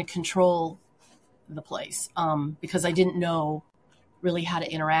me trying to control the place, because I didn't know really how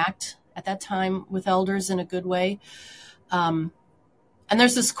to interact at that time with elders in a good way. And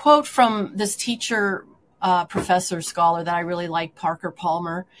there's this quote from this teacher, professor, scholar that I really like, Parker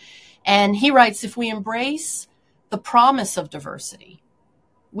Palmer. And he writes, if we embrace the promise of diversity,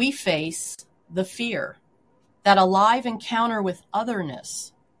 we face the fear that a live encounter with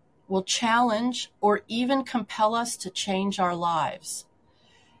otherness will challenge or even compel us to change our lives.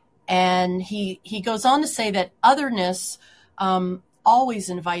 And he goes on to say that otherness always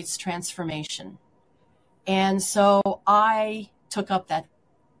invites transformation. And so I took up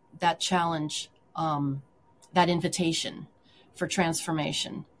that challenge, that invitation for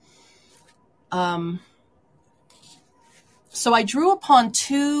transformation. So I drew upon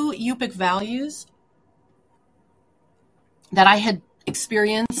 2 Yupik values that I had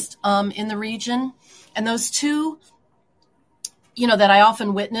experienced in the region. And those 2, that I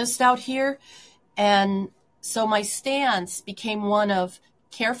often witnessed out here. And so my stance became one of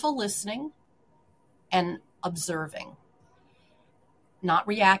careful listening and observing, not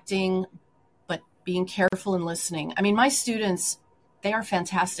reacting, but being careful and listening. I mean, my students, they are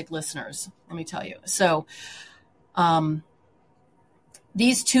fantastic listeners, let me tell you. So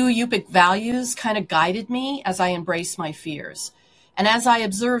these 2 Yupik values kind of guided me as I embraced my fears. And as I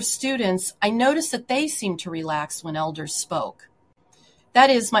observed students, I noticed that they seemed to relax when elders spoke. That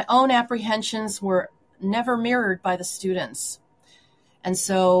is, my own apprehensions were never mirrored by the students. And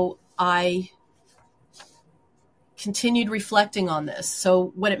so I continued reflecting on this.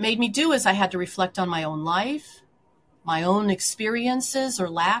 So what it made me do is I had to reflect on my own life, my own experiences or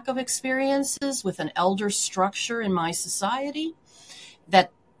lack of experiences with an elder structure in my society.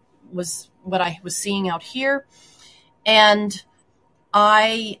 That was what I was seeing out here. And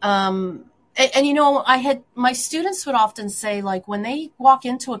I had, my students would often say, like, when they walk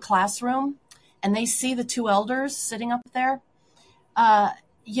into a classroom and they see the 2 elders sitting up there,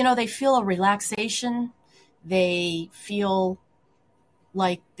 they feel a relaxation. They feel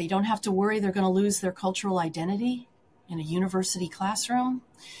like they don't have to worry they're going to lose their cultural identity in a university classroom.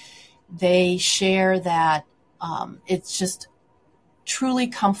 They share that it's just truly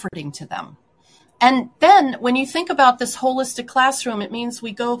comforting to them. And then when you think about this holistic classroom, it means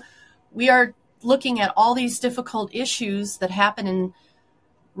we are looking at all these difficult issues that happen in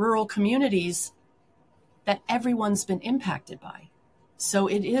rural communities that everyone's been impacted by. So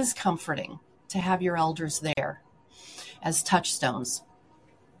it is comforting to have your elders there as touchstones.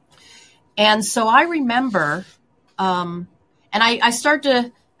 And so I remember, and I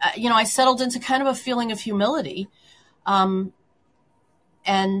started to, I settled into kind of a feeling of humility.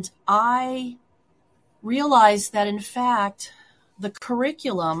 And I realized that, in fact, the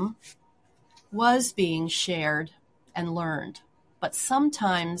curriculum was being shared and learned. But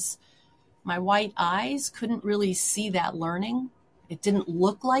sometimes my white eyes couldn't really see that learning. It didn't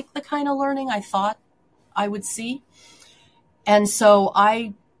look like the kind of learning I thought I would see. And so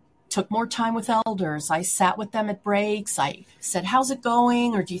I took more time with elders. I sat with them at breaks. I said, how's it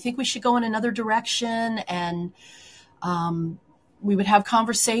going? Or do you think we should go in another direction? And we would have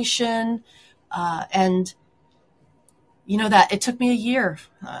conversation. And that it took me a year.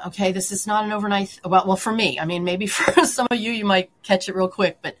 Okay, this is not an overnight. Well, for me, I mean, maybe for some of you, you might catch it real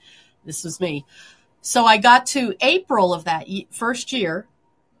quick, but this was me. So I got to April of that first year.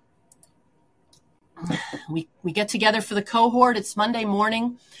 We get together for the cohort. It's Monday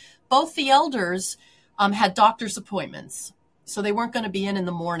morning. Both the elders had doctor's appointments, so they weren't going to be in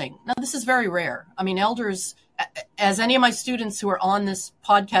the morning. Now, this is very rare. I mean, elders, as any of my students who are on this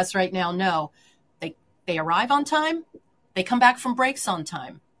podcast right now know, they arrive on time. They come back from breaks on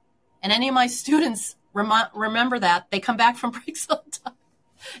time. And any of my students remember that. They come back from breaks on time.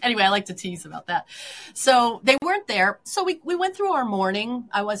 Anyway, I like to tease about that. So they weren't there. So we went through our morning.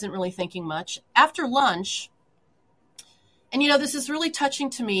 I wasn't really thinking much. After lunch, and, this is really touching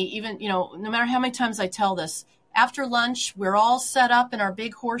to me, even, no matter how many times I tell this. After lunch, we're all set up in our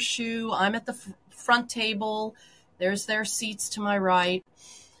big horseshoe. I'm at the front table. There's their seats to my right.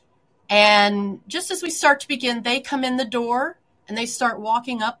 And just as we start to begin, they come in the door and they start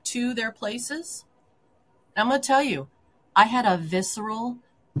walking up to their places. And I'm going to tell you, I had a visceral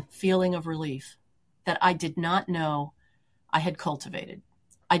feeling of relief that I did not know I had cultivated.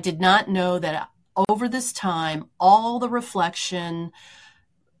 I did not know that over this time, all the reflection,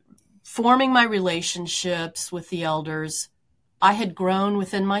 forming my relationships with the elders, I had grown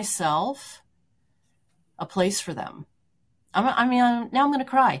within myself a place for them. Now I'm going to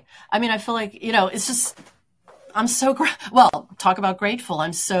cry. I mean, I feel like, it's just, I'm so, talk about grateful.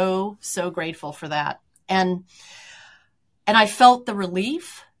 I'm so, so grateful for that. And And I felt the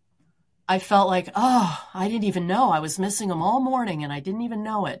relief. I felt like, oh, I didn't even know. I was missing them all morning and I didn't even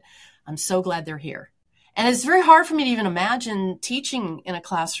know it. I'm so glad they're here. And it's very hard for me to even imagine teaching in a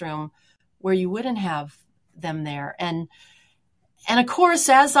classroom where you wouldn't have them there. And of course,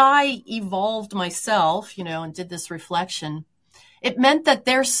 as I evolved myself, and did this reflection, it meant that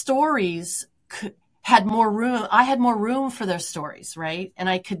their stories had more room. I had more room for their stories, right? And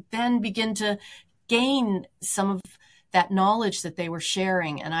I could then begin to gain some of that knowledge that they were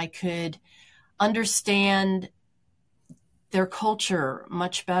sharing, and I could understand their culture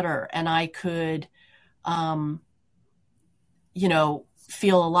much better. And I could,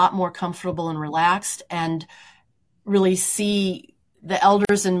 feel a lot more comfortable and relaxed, and really see the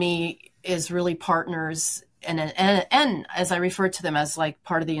elders and me as really partners, and as I refer to them as like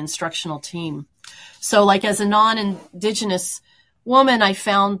part of the instructional team. So like as a non-Indigenous woman, I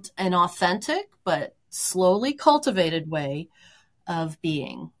found an authentic but slowly cultivated way of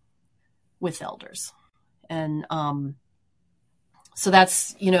being with elders. And so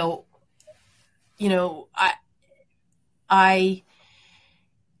that's,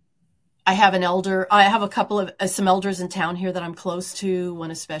 I have an elder. I have a couple of some elders in town here that I'm close to,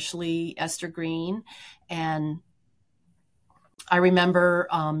 one especially Esther Green. And I remember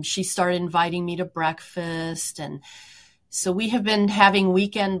she started inviting me to breakfast. And so we have been having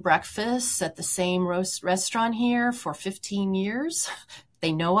weekend breakfasts at the same restaurant here for 15 years.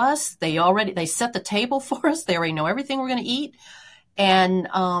 They know us. They set the table for us. They already know everything we're going to eat. And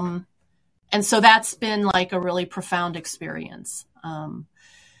so that's been like a really profound experience.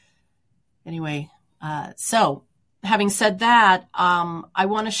 So having said that, I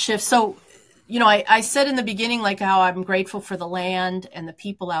want to shift. So, I said in the beginning, like how I'm grateful for the land and the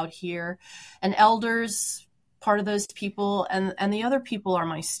people out here, and elders, part of those people, and the other people are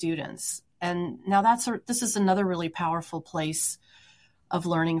my students. And now this is another really powerful place of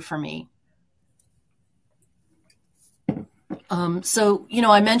learning for me.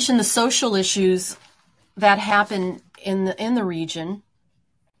 I mentioned the social issues that happen in the region,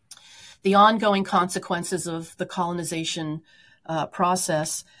 the ongoing consequences of the colonization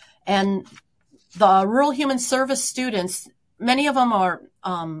process, and the rural human service students. Many of them are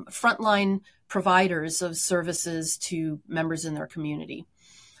frontline providers of services to members in their community.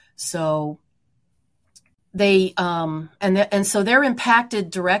 So they so they're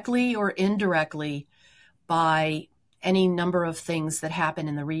impacted directly or indirectly by any number of things that happen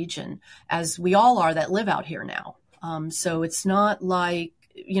in the region, as we all are that live out here now. So it's not like,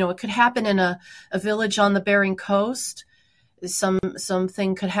 it could happen in a village on the Bering Coast.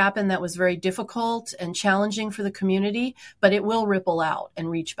 Something could happen that was very difficult and challenging for the community, but it will ripple out and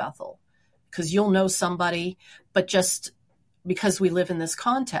reach Bethel, because you'll know somebody, but just because we live in this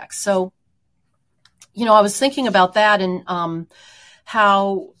context. So, I was thinking about that, and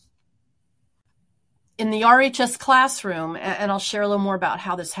how in the RHS classroom, and I'll share a little more about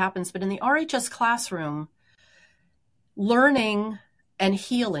how this happens, but in the RHS classroom, learning and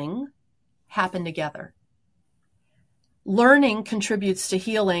healing happen together. Learning contributes to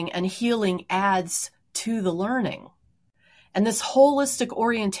healing, and healing adds to the learning. And this holistic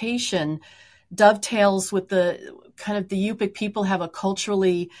orientation dovetails with the Yupik people have a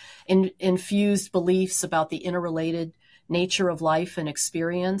culturally infused beliefs about the interrelated nature of life and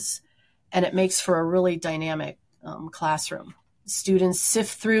experience. And it makes for a really dynamic classroom. Students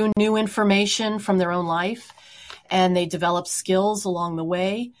sift through new information from their own life, and they develop skills along the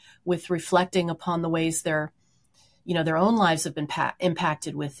way with reflecting upon the ways their own lives have been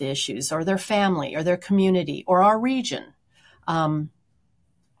impacted with the issues, or their family, or their community, or our region.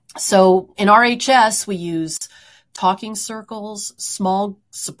 So in RHS, we use talking circles, small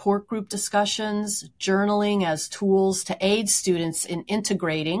support group discussions, journaling as tools to aid students in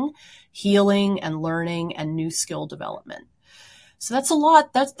integrating healing and learning and new skill development. So that's a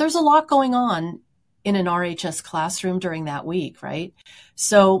lot. There's a lot going on in an RHS classroom during that week, right?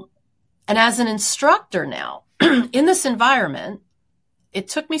 So, and as an instructor now, in this environment, it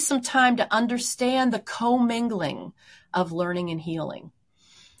took me some time to understand the commingling of learning and healing.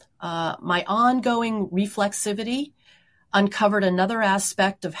 My ongoing reflexivity uncovered another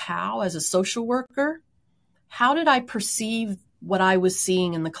aspect of how, as a social worker, how did I perceive what I was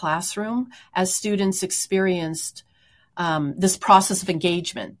seeing in the classroom as students experienced this process of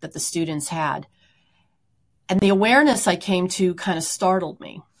engagement that the students had. And the awareness I came to kind of startled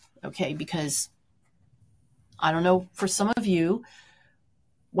me, okay, because I don't know, for some of you,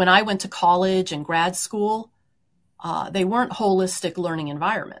 when I went to college and grad school, they weren't holistic learning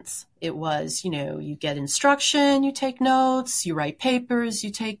environments. It was, you get instruction, you take notes, you write papers,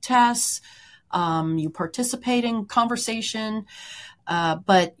 you take tests. You participate in conversation,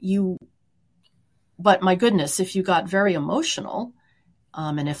 but my goodness, if you got very emotional,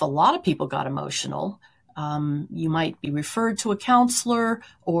 and if a lot of people got emotional, you might be referred to a counselor,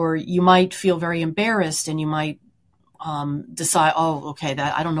 or you might feel very embarrassed, and you might decide, oh, okay,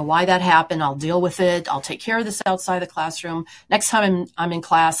 I don't know why that happened. I'll deal with it. I'll take care of this outside the classroom. Next time I'm in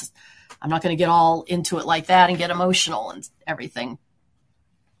class, I'm not going to get all into it like that and get emotional and everything.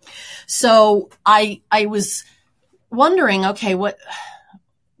 So I was wondering, okay,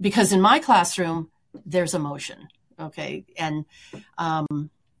 because in my classroom, there's emotion. Okay. And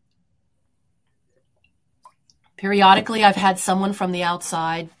periodically I've had someone from the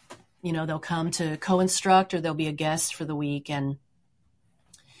outside, they'll come to co-instruct, or they'll be a guest for the week. And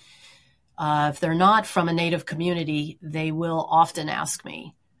if they're not from a Native community, they will often ask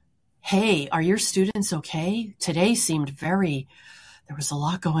me, hey, are your students okay? Today there was a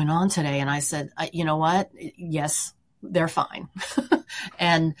lot going on today. And I said, you know what? Yes, they're fine.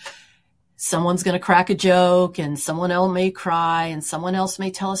 And someone's going to crack a joke, and someone else may cry, and someone else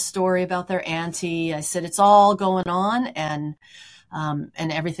may tell a story about their auntie. I said, it's all going on, and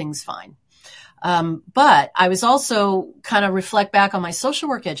everything's fine. But I was also kind of reflect back on my social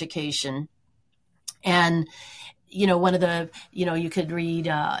work education, and one of the, you could read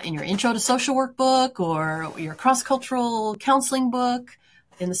in your intro to social work book, or your cross-cultural counseling book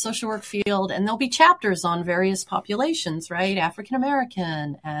in the social work field, and there'll be chapters on various populations, right? African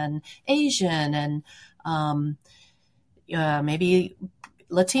American and Asian, and maybe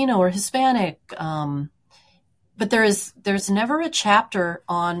Latino or Hispanic. But there's never a chapter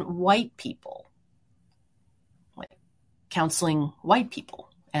on white people, like counseling white people.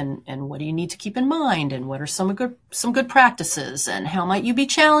 And what do you need to keep in mind, and what are some good practices, and how might you be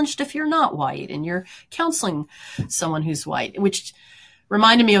challenged if you're not white and you're counseling someone who's white, which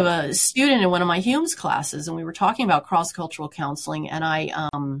reminded me of a student in one of my Humes classes, and we were talking about cross-cultural counseling, and I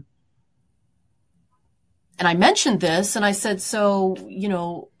mentioned this, and I said, so,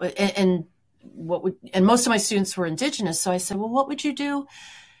 and most of my students were Indigenous, so I said, well, what would you do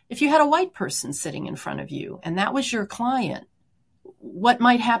if you had a white person sitting in front of you, and that was your client? What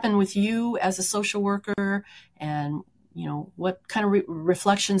might happen with you as a social worker, and what kind of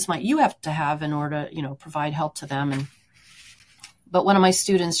reflections might you have to have in order to provide help to them? But one of my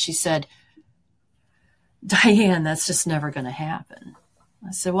students, she said, Diane, that's just never going to happen.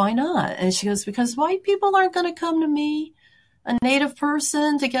 I said, why not? And she goes, because white people aren't going to come to me, a Native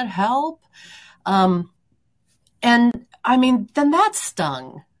person, to get help. And I mean, then that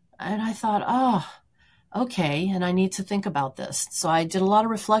stung. And I thought, oh, okay, and I need to think about this. So I did a lot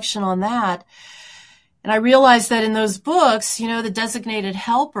of reflection on that. And I realized that in those books, the designated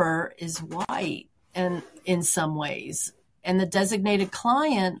helper is white, and in some ways, and the designated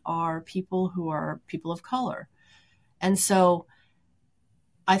client are people who are people of color. And so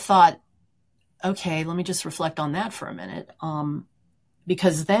I thought, okay, let me just reflect on that for a minute.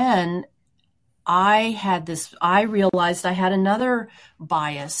 Because then I realized I had another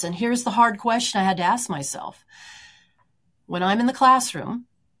bias. And here's the hard question I had to ask myself. When I'm in the classroom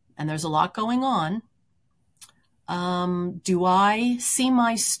and there's a lot going on, do I see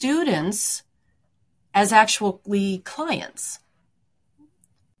my students as actually clients?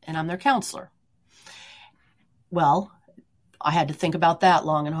 And I'm their counselor. Well, I had to think about that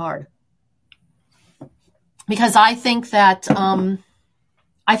long and hard. Because I think that's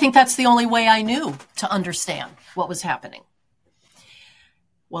the only way I knew to understand what was happening.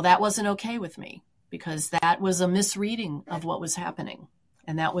 Well, that wasn't okay with me, because that was a misreading of what was happening.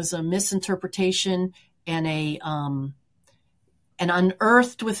 And that was a misinterpretation, and an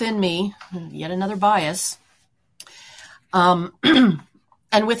unearthed within me, yet another bias. And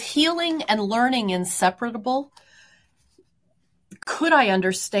with healing and learning inseparable, could I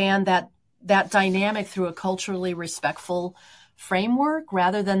understand that dynamic through a culturally respectful framework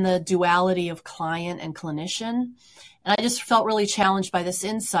rather than the duality of client and clinician? And I just felt really challenged by this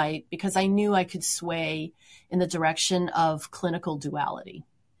insight, because I knew I could sway in the direction of clinical duality.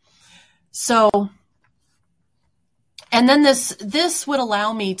 So, and then this would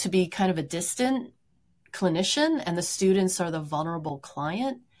allow me to be kind of a distant clinician, and the students are the vulnerable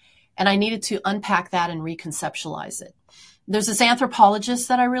client. And I needed to unpack that and reconceptualize it. There's this anthropologist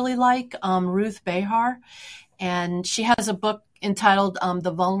that I really like, Ruth Behar, and she has a book entitled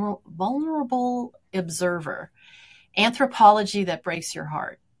The Vulnerable Observer, Anthropology That Breaks Your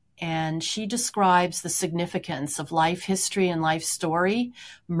Heart. And she describes the significance of life history and life story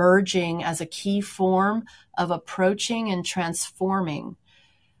merging as a key form of approaching and transforming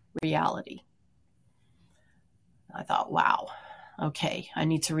reality. I thought, wow, okay, I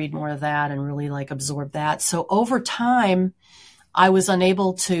need to read more of that and really like absorb that. So over time, I was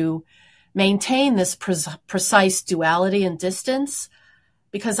unable to maintain this precise duality and distance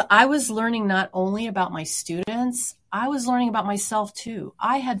because I was learning not only about my students, I was learning about myself too.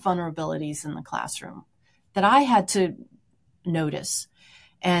 I had vulnerabilities in the classroom that I had to notice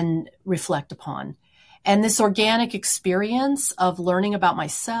and reflect upon. And this organic experience of learning about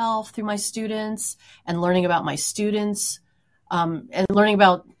myself through my students and learning about my students and learning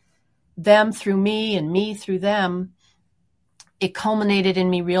about them through me and me through them, it culminated in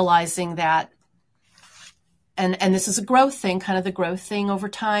me realizing that, and this is a growth thing, kind of the growth thing over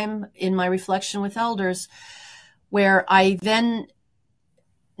time in my reflection with elders, where I then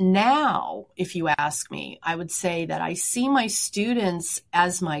now, if you ask me, I would say that I see my students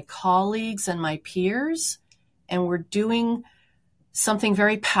as my colleagues and my peers, and we're doing something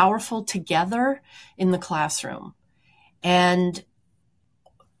very powerful together in the classroom. And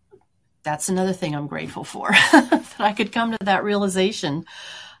that's another thing I'm grateful for, that I could come to that realization.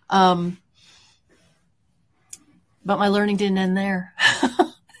 But my learning didn't end there.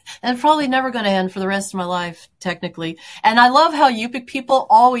 And it's probably never going to end for the rest of my life, technically. And I love how Yupik people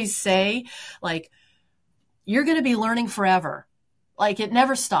always say, like, you're going to be learning forever. Like, it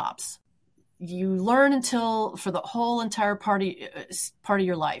never stops. You learn until for the whole entire part of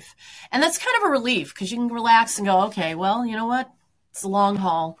your life. And that's kind of a relief because you can relax and go, okay, well, you know what? It's a long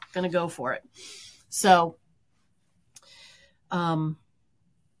haul. Going to go for it. So,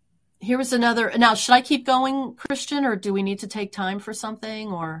 here was another. Now, should I keep going, Christian, or do we need to take time for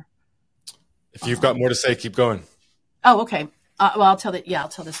something? Or if you've got more to say, keep going. Oh, okay. Well, I'll tell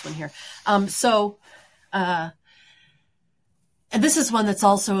this one here. And this is one that's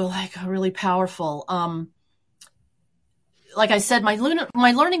also like really powerful. Like I said, my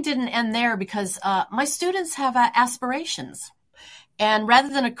learning didn't end there because my students have aspirations, and rather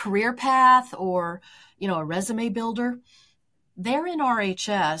than a career path or a resume builder, they're in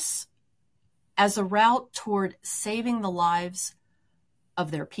RHS as a route toward saving the lives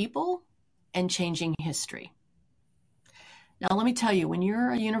of their people and changing history. Now, let me tell you, when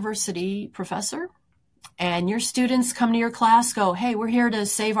you're a university professor and your students come to your class, go, hey, we're here to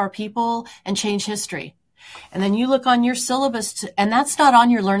save our people and change history. And then you look on your syllabus, and that's not on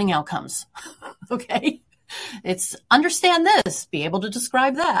your learning outcomes. Okay? It's understand this, be able to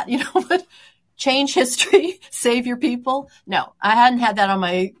describe that, but change history, save your people. No, I hadn't had that on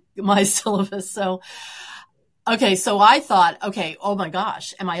my syllabus. So, okay. So I thought, okay, oh my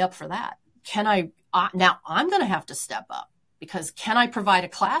gosh, am I up for that? Now I'm going to have to step up because can I provide a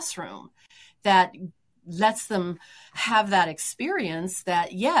classroom that lets them have that experience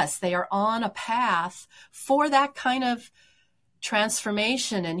that yes, they are on a path for that kind of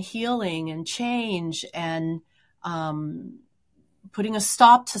transformation and healing and change and, putting a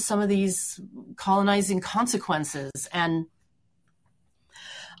stop to some of these colonizing consequences. And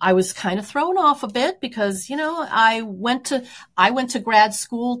I was kind of thrown off a bit because, I went to grad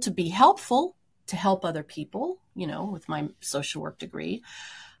school to be helpful, to help other people, with my social work degree.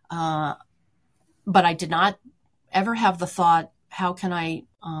 But I did not ever have the thought, how can I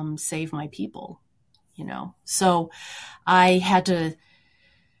save my people? So I had to,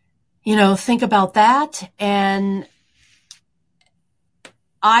 think about that. And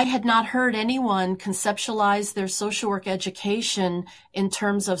I had not heard anyone conceptualize their social work education in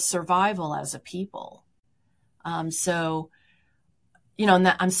terms of survival as a people. So, and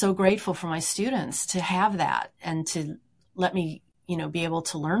that, I'm so grateful for my students to have that and to let me, be able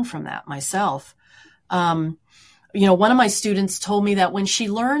to learn from that myself. One of my students told me that when she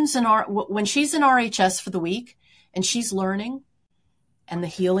learns when she's in RHS for the week and she's learning, and the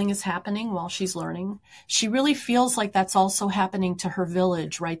healing is happening while she's learning, she really feels like that's also happening to her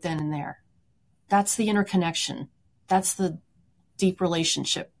village right then and there. That's the interconnection. That's the deep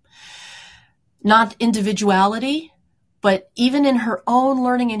relationship. Not individuality, but even in her own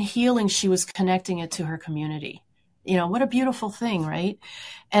learning and healing, she was connecting it to her community. What a beautiful thing, right?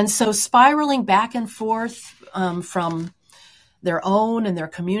 And so spiraling back and forth from their own and their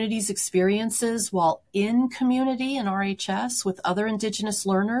community's experiences while in community in RHS with other Indigenous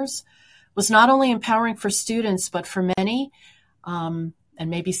learners was not only empowering for students, but for many, and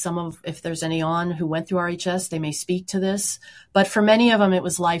maybe if there's any on who went through RHS, they may speak to this, but for many of them, it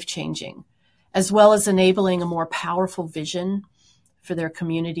was life-changing, as well as enabling a more powerful vision for their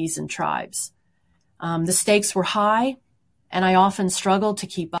communities and tribes. The stakes were high, and I often struggled to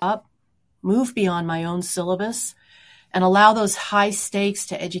keep up, move beyond my own syllabus, and allow those high stakes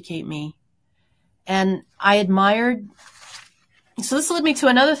to educate me. And I admired, so this led me to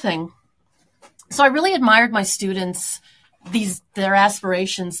another thing. So I really admired my students their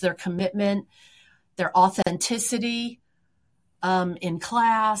aspirations, their commitment, their authenticity in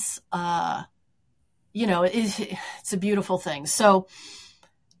class. It's a beautiful thing. So,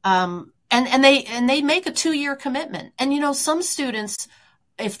 and they make a 2-year commitment. And, some students,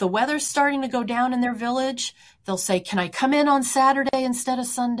 if the weather's starting to go down in their village, they'll say, can I come in on Saturday instead of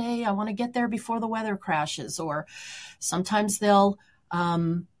Sunday? I want to get there before the weather crashes. Or sometimes they'll,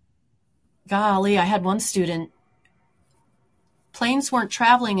 golly, I had one student, planes weren't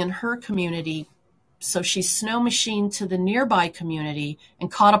traveling in her community, so she snow machined to the nearby community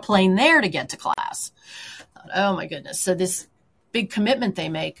and caught a plane there to get to class. Oh my goodness. So this big commitment they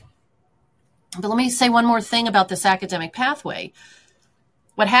make. But let me say one more thing about this academic pathway.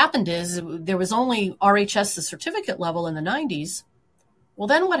 What happened is there was only RHS, the certificate level, in the 90s. Well,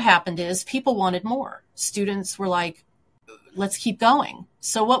 then what happened is people wanted more. Students were like, let's keep going.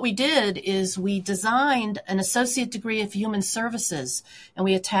 So what we did is we designed an associate degree of human services, and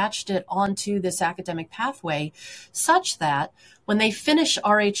we attached it onto this academic pathway such that when they finish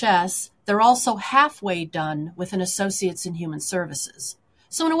RHS, they're also halfway done with an associate's in human services.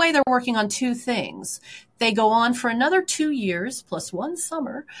 So in a way, they're working on 2 things. They go on for another 2 years plus 1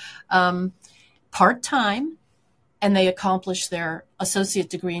 summer, part-time, and they accomplish their associate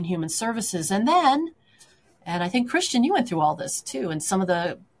degree in human services. And then, and I think, Christian, you went through all this too, and some of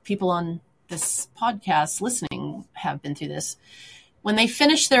the people on this podcast listening have been through this. When they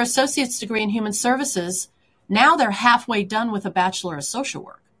finish their associate's degree in human services, now they're halfway done with a Bachelor of Social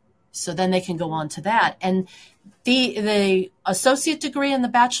Work. So then they can go on to that. And the associate degree and the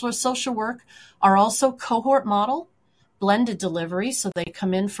Bachelor of Social Work are also cohort model, blended delivery. So they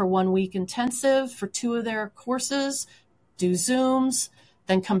come in for 1 week intensive for 2 of their courses, do Zooms,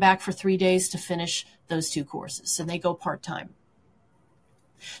 then come back for 3 days to finish those 2 courses. And they go part-time.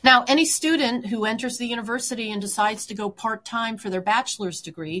 Now, any student who enters the university and decides to go part-time for their bachelor's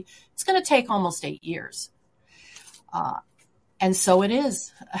degree, it's going to take almost 8 years. And so it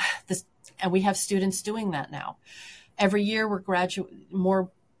is. And we have students doing that now. Every year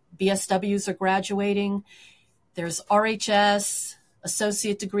more BSWs are graduating. There's RHS,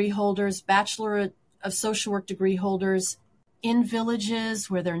 associate degree holders, Bachelor of Social Work degree holders in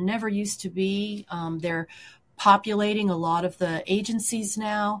villages where there never used to be. They're populating a lot of the agencies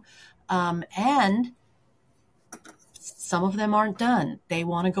now. And some of them aren't done. They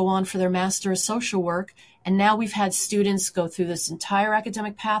want to go on for their Master of Social Work. And now we've had students go through this entire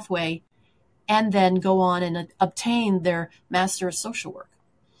academic pathway and then go on and obtain their Master of Social Work.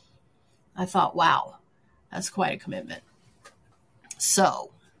 I thought, wow, that's quite a commitment.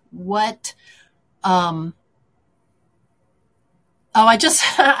 So what, I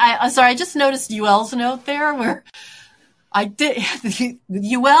just noticed UL's note there where I did,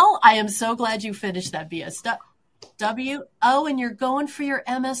 UL, I am so glad you finished that BSW. Oh, and you're going for your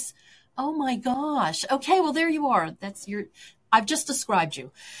MS. Oh my gosh. Okay, well, there you are. I've just described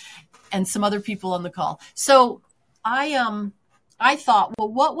you and some other people on the call. So I thought,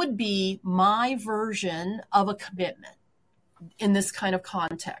 well, what would be my version of a commitment in this kind of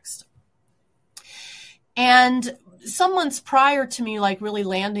context? And some months prior to me, like really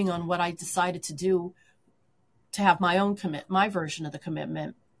landing on what I decided to do to have my own my version of the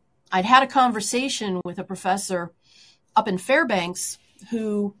commitment, I'd had a conversation with a professor up in Fairbanks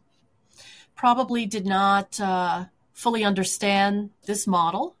who probably did not fully understand this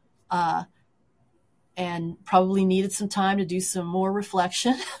model and probably needed some time to do some more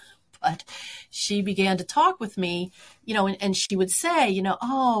reflection. But she began to talk with me, and she would say,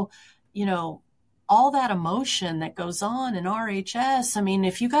 all that emotion that goes on in RHS. I mean,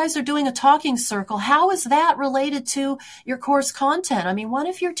 if you guys are doing a talking circle, how is that related to your course content? I mean, what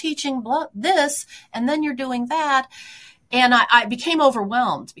if you're teaching this and then you're doing that? And I became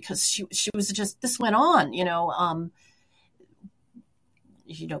overwhelmed because she was just, this went on,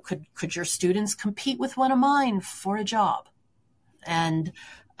 could your students compete with one of mine for a job? And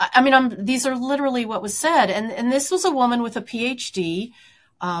these are literally what was said. And this was a woman with a PhD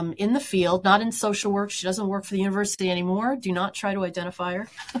in the field, not in social work. She doesn't work for the university anymore. Do not try to identify her.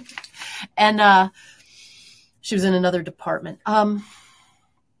 And she was in another department.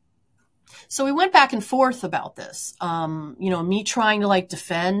 So we went back and forth about this, me trying to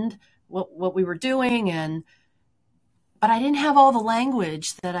defend what we were doing, but I didn't have all the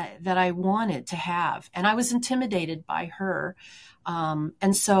language that I wanted to have, and I was intimidated by her,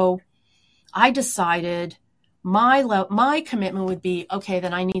 and so I decided my commitment would be, okay,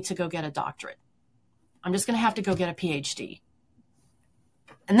 then I need to go get a doctorate. I'm just going to have to go get a PhD,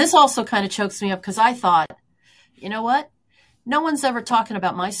 and this also kind of chokes me up because I thought, you know what? No one's ever talking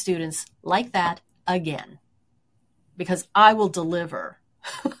about my students like that again. because I will deliver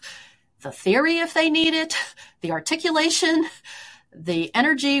the theory if they need it, the articulation, the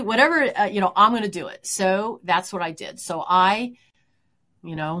energy, whatever, I'm going to do it. So that's what I did. So I,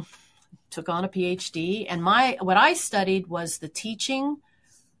 took on a PhD, and what I studied was the teaching,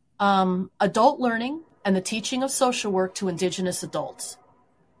 adult learning and the teaching of social work to Indigenous adults,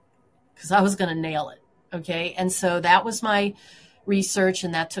 because I was going to nail it. Okay. And so that was my research,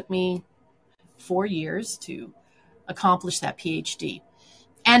 and that took me 4 years to accomplish that PhD.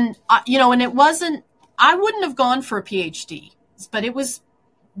 And, and it wasn't, I wouldn't have gone for a PhD, but it was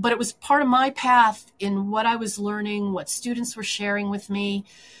part of my path in what I was learning, what students were sharing with me,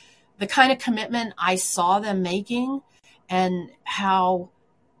 the kind of commitment I saw them making, and how,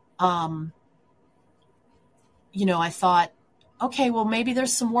 I thought, okay, well, maybe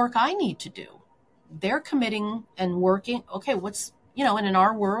there's some work I need to do. They're committing and working. Okay, and in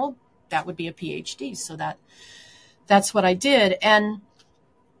our world, that would be a PhD. So that's what I did. And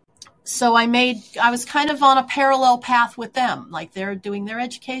so I was kind of on a parallel path with them. Like, they're doing their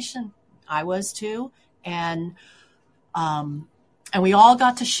education. I was too. And we all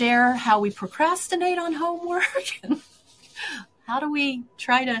got to share how we procrastinate on homework and how do we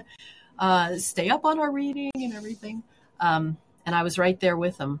try to stay up on our reading and everything. And I was right there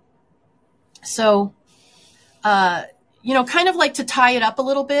with them. So, kind of like to tie it up a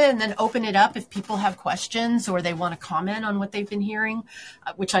little bit and then open it up if people have questions or they want to comment on what they've been hearing,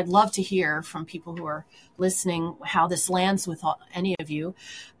 which I'd love to hear from people who are listening, how this lands with any of you.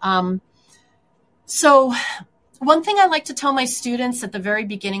 So one thing I like to tell my students at the very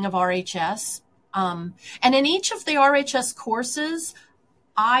beginning of RHS, and in each of the RHS courses,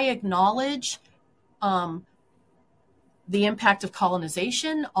 I acknowledge the impact of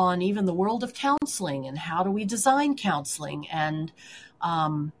colonization on even the world of counseling, and how do we design counseling, and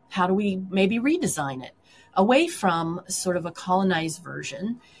how do we maybe redesign it away from sort of a colonized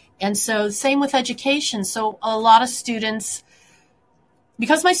version. And so same with education. So a lot of students,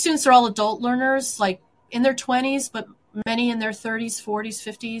 because my students are all adult learners, like in their 20s, but many in their 30s, 40s,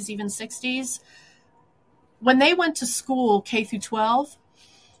 50s, even 60s, when they went to school, K through 12,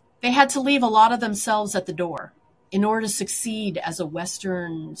 they had to leave a lot of themselves at the door in order to succeed as a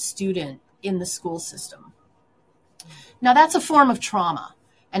Western student in the school system. Now, that's a form of trauma,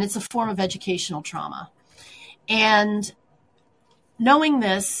 and it's a form of educational trauma. And knowing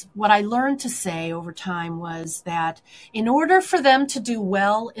this, what I learned to say over time was that in order for them to do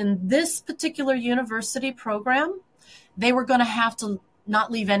well in this particular university program, they were going to have to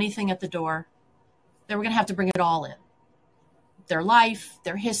not leave anything at the door. They were going to have to bring it all in. Their life,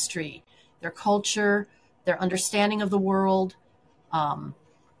 their history, their culture, their understanding of the world. And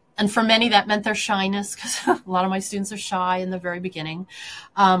for many, that meant their shyness, because a lot of my students are shy in the very beginning.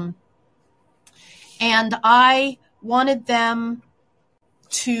 And I wanted them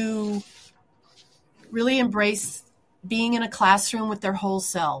to really embrace being in a classroom with their whole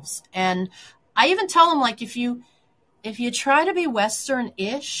selves. And I even tell them, like, if you try to be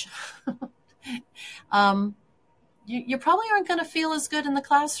Western-ish, you probably aren't going to feel as good in the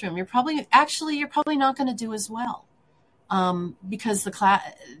classroom. You're probably not going to do as well, because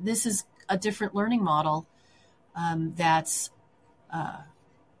this is a different learning model that's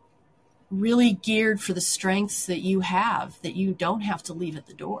really geared for the strengths that you have, that you don't have to leave at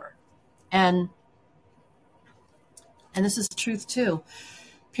the door. And this is the truth too.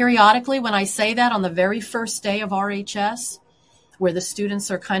 Periodically, when I say that on the very first day of RHS, where the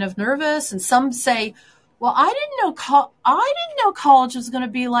students are kind of nervous, and some say, well, I didn't know college was going to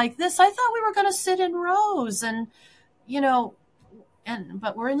be like this. I thought we were going to sit in rows and,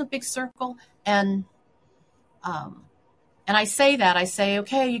 but we're in the big circle. And I say that,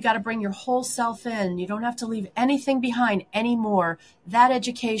 okay, you got to bring your whole self in. You don't have to leave anything behind anymore. That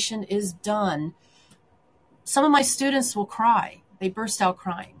education is done. Some of my students will cry. They burst out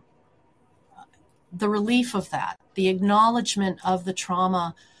crying. The relief of that, the acknowledgement of the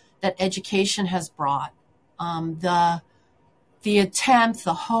trauma that education has brought, the attempt,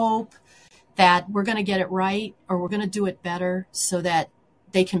 the hope that we're going to get it right, or we're going to do it better so that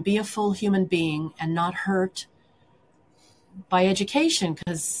they can be a full human being and not hurt by education,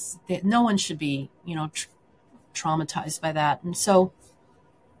 because no one should be, traumatized by that. And so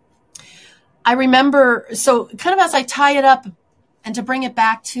I remember, kind of as I tie it up and to bring it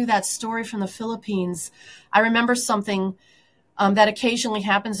back to that story from the Philippines, I remember something that occasionally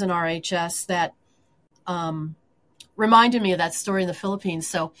happens in RHS that reminded me of that story in the Philippines.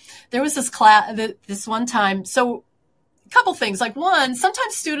 So there was this class, this one time. So a couple things, like one,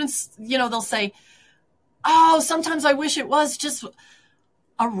 sometimes students, they'll say, oh, sometimes I wish it was just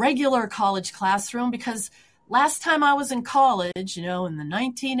a regular college classroom, because last time I was in college, in the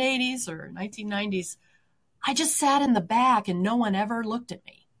 1980s or 1990s, I just sat in the back and no one ever looked at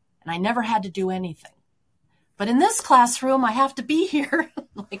me and I never had to do anything. But in this classroom, I have to be here.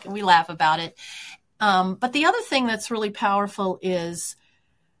 We laugh about it. But the other thing that's really powerful is,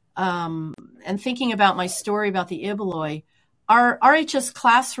 and thinking about my story about the Ibaloi, our RHS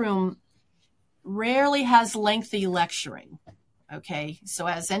classroom rarely has lengthy lecturing. Okay, so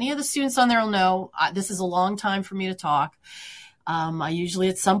as any of the students on there will know, this is a long time for me to talk. I usually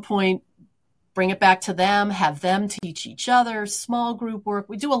at some point bring it back to them, have them teach each other, small group work.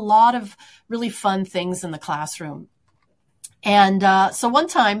 We do a lot of really fun things in the classroom. And so one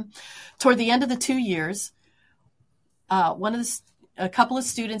time, toward the end of the 2 years, a couple of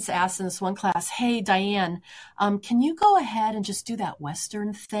students asked in this one class, "Hey, Diane, can you go ahead and just do that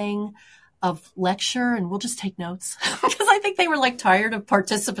Western thing of lecture and we'll just take notes?" Because I think they were tired of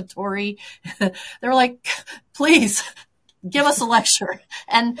participatory. They were like, "Please give us a lecture."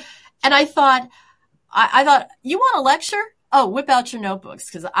 And I thought, you want a lecture? Oh, whip out your notebooks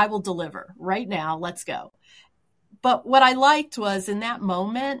because I will deliver right now. Let's go. But what I liked was in that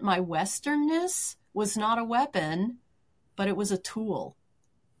moment, my Westernness was not a weapon, but it was a tool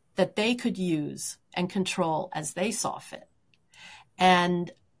that they could use and control as they saw fit.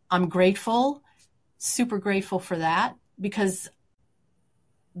 And I'm grateful, super grateful for that, because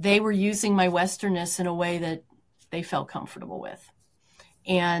they were using my Westernness in a way that they felt comfortable with.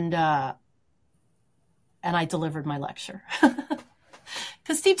 And I delivered my lecture.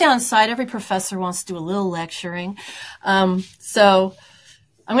 Because deep down inside, every professor wants to do a little lecturing. So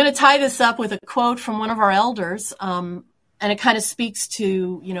I'm going to tie this up with a quote from one of our elders. And it kind of speaks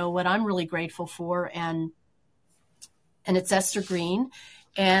to, what I'm really grateful for. And it's Esther Green.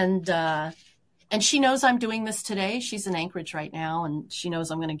 And she knows I'm doing this today. She's in Anchorage right now, and she knows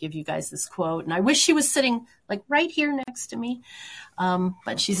I'm going to give you guys this quote. And I wish she was sitting right here next to me,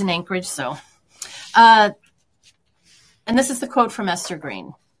 but she's in Anchorage. So, and this is the quote from Esther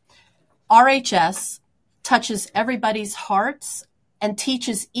Green. RHS touches everybody's hearts and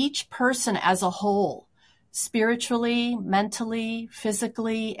teaches each person as a whole, spiritually, mentally,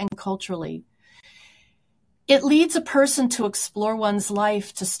 physically, and culturally. It leads a person to explore one's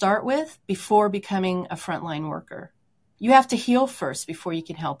life to start with before becoming a frontline worker. You have to heal first before you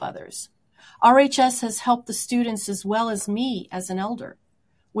can help others. RHS has helped the students as well as me as an elder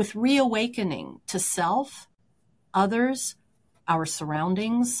with reawakening to self, others, our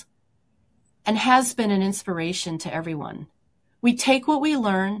surroundings, and has been an inspiration to everyone. We take what we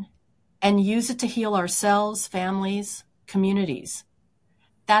learn and use it to heal ourselves, families, communities.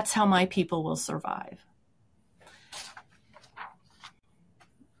 That's how my people will survive.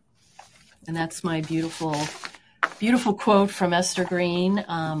 And that's my beautiful, beautiful quote from Esther Green.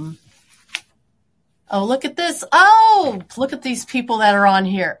 Oh, look at this. Oh, look at these people that are on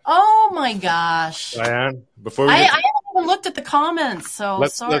here. Oh, my gosh. Diane, before we I haven't even looked at the comments, so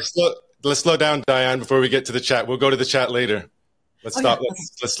let's slow down, Diane, before we get to the chat. We'll go to the chat later. Let's stop. Yeah,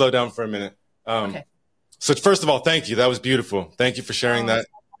 Let's slow down for a minute. Okay. So first of all, thank you. That was beautiful. Thank you for sharing that.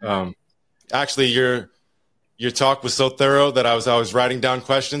 Actually, your talk was so thorough that I was writing down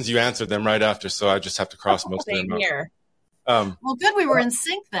questions. You answered them right after, so I just have to cross most of them out. Here. Well, good. We were in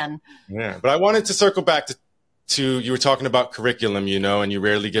sync then. Yeah, but I wanted to circle back to you were talking about curriculum, and you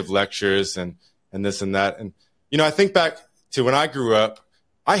rarely give lectures and this and that. And, I think back to when I grew up,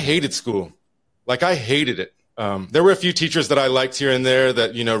 I hated school. I hated it. There were a few teachers that I liked here and there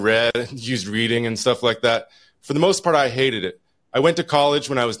that, read, used reading and stuff like that. For the most part, I hated it. I went to college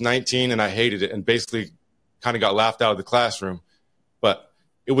when I was 19 and I hated it and basically kind of got laughed out of the classroom. But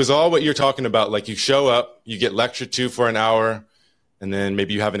it was all what you're talking about. You show up, you get lectured to for an hour, and then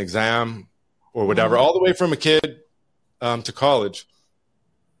maybe you have an exam or whatever, all the way from a kid to college.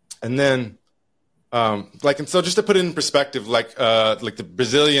 And then, and so just to put it in perspective, the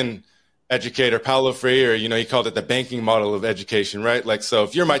Brazilian educator, Paulo Freire, he called it the banking model of education, right? So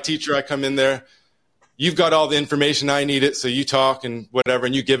if you're my teacher, I come in there, you've got all the information I need it, so you talk and whatever,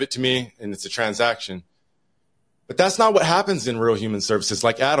 and you give it to me, and it's a transaction. But that's not what happens in rural human services,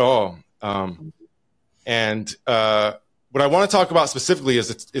 at all. And what I want to talk about specifically is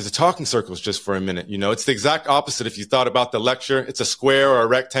the talking circles just for a minute. It's the exact opposite. If you thought about the lecture, it's a square or a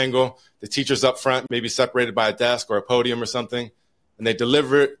rectangle. The teacher's up front, maybe separated by a desk or a podium or something, and they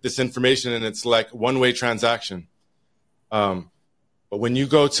deliver this information, and it's like one-way transaction. But when you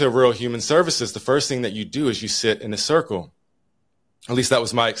go to rural human services, the first thing that you do is you sit in a circle. At least that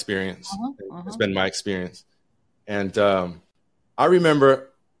was my experience. It's been my experience. And I remember,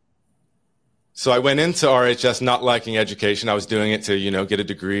 so I went into RHS not liking education. I was doing it to, get a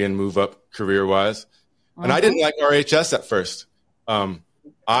degree and move up career-wise. And I didn't like RHS at first.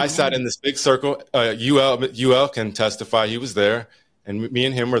 I sat in this big circle. UL can testify. He was there. And me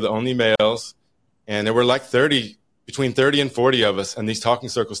and him were the only males. And there were like between 30 and 40 of us. And these talking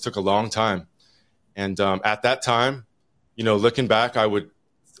circles took a long time. And at that time, looking back, I would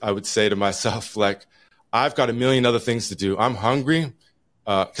say to myself, like, I've got a million other things to do. I'm hungry.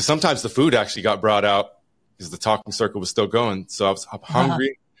 Because sometimes the food actually got brought out because the talking circle was still going. So I'm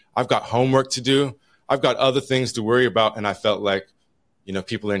hungry. I've got homework to do. I've got other things to worry about. And I felt like,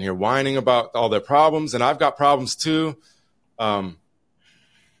 people in here whining about all their problems, and I've got problems too. But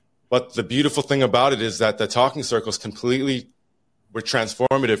the beautiful thing about it is that the talking circles completely were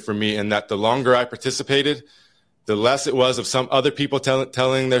transformative for me, and that the longer I participated, the less it was of some other people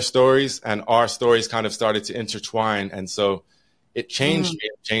telling their stories, and our stories kind of started to intertwine. And so it changed me.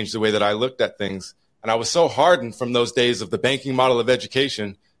 It changed the way that I looked at things. And I was so hardened from those days of the banking model of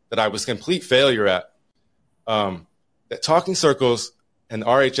education that I was a complete failure at. That talking circles and the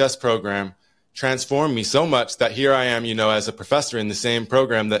RHS program transformed me so much that here I am, as a professor in the same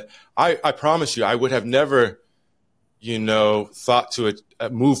program that I promise you, I would have never, thought to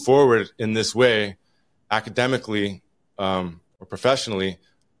move forward in this way academically or professionally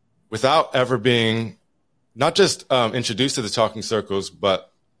without ever being not just introduced to the talking circles, but,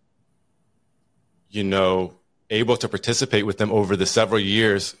 able to participate with them over the several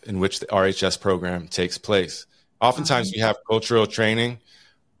years in which the RHS program takes place. Oftentimes we have cultural training,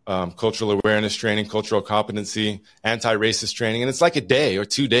 cultural awareness training, cultural competency, anti-racist training, and it's like a day or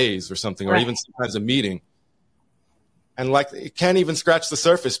 2 days or something, or even sometimes a meeting. And like, it can't even scratch the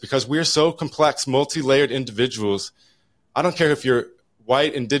surface because we're so complex, multi-layered individuals. I don't care if you're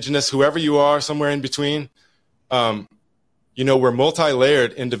white, indigenous, whoever you are, somewhere in between. We're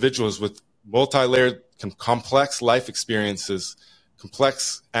multi-layered individuals with multi-layered, complex life experiences,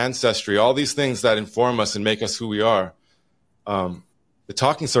 complex ancestry, all these things that inform us and make us who we are. The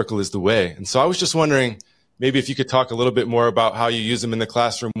talking circle is the way. And so I was just wondering, maybe if you could talk a little bit more about how you use them in the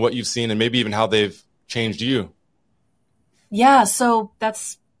classroom, what you've seen, and maybe even how they've changed you. Yeah, so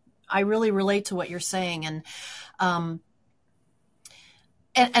I really relate to what you're saying. And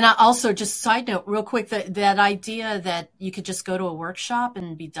I also, just side note real quick, that idea that you could just go to a workshop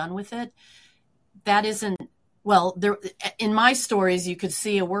and be done with it, that isn't, well, there, in my stories, you could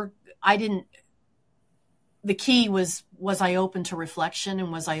see the key was I open to reflection,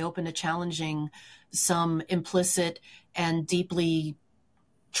 and was I open to challenging some implicit and deeply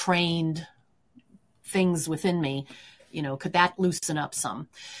trained things within me? Could that loosen up some?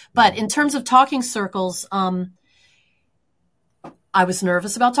 But in terms of talking circles, I was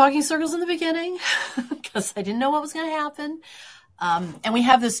nervous about talking circles in the beginning because I didn't know what was going to happen. And we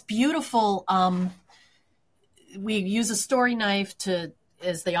have this beautiful, we use a story knife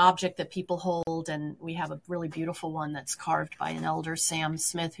as the object that people hold. And we have a really beautiful one that's carved by an elder, Sam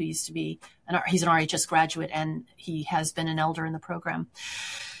Smith, who used to be, he's an RHS graduate, and he has been an elder in the program.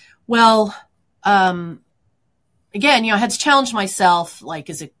 Well, again, I had to challenge myself, like,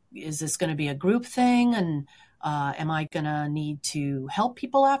 is this going to be a group thing? And am I going to need to help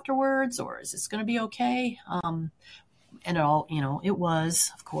people afterwards, or is this going to be okay? And it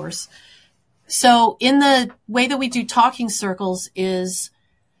was, of course. So in the way that we do talking circles is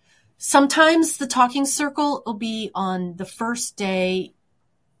sometimes the talking circle will be on the first day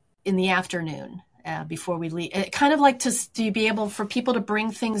in the afternoon before we leave. Kind of like to be able for people to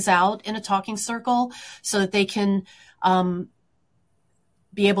bring things out in a talking circle so that they can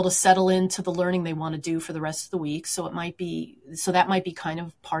be able to settle into the learning they want to do for the rest of the week. So that might be kind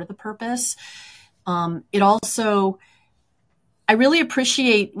of part of the purpose. It also, I really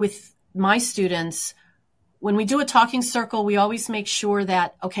appreciate with my students, when we do a talking circle, we always make sure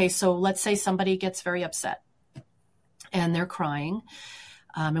that, okay, so let's say somebody gets very upset and they're crying,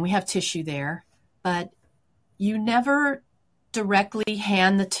 and we have tissue there, but you never directly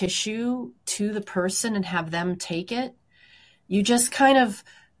hand the tissue to the person and have them take it. You just kind of,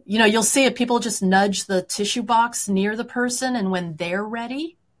 you'll see it. People just nudge the tissue box near the person, and when they're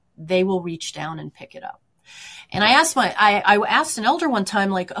ready, they will reach down and pick it up. And I asked an elder one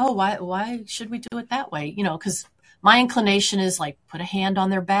time, like, oh, why should we do it that way? Because my inclination is like, put a hand on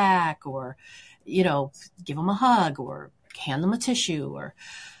their back, or, give them a hug, or hand them a tissue,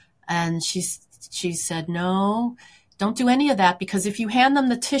 and she said, no, don't do any of that, because if you hand them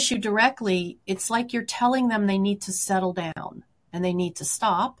the tissue directly, it's like you're telling them they need to settle down and they need to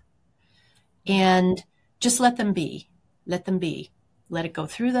stop, and just let them be, let it go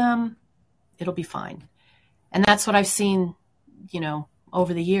through them. It'll be fine. And that's what I've seen,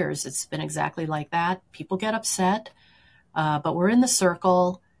 over the years. It's been exactly like that. People get upset, but we're in the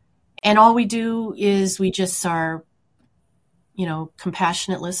circle, And all we do is we just are,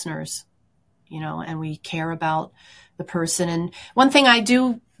 compassionate listeners, and we care about the person. And one thing I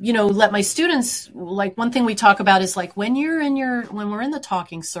do, let my students, like one thing we talk about is like when we're in the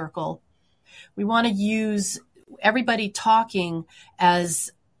talking circle, we want to use everybody talking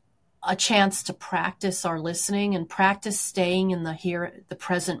as a chance to practice our listening and practice staying in the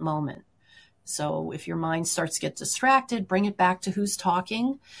present moment. So if your mind starts to get distracted, bring it back to who's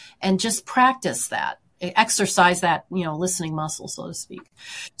talking and just practice that, exercise that, listening muscle, so to speak.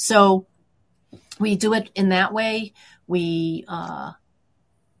 So we do it in that way. And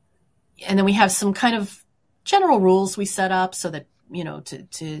then we have some kind of general rules we set up so that,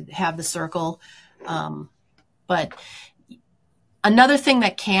 to have the circle. But another thing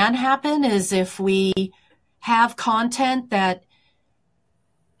that can happen is if we have content that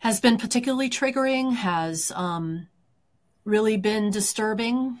has been particularly triggering, has really been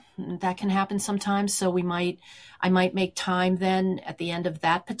disturbing, that can happen sometimes. So I might make time then at the end of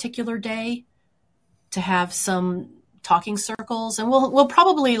that particular day to have some talking circles, and we'll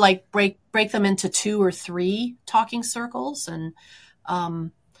probably like break them into 2 or 3 talking circles. And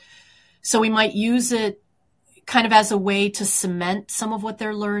so we might use it kind of as a way to cement some of what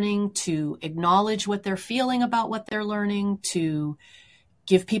they're learning, to acknowledge what they're feeling about what they're learning, to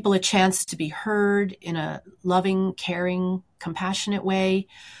give people a chance to be heard in a loving, caring, compassionate way.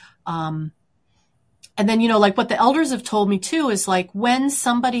 And then, like what the elders have told me too, is like when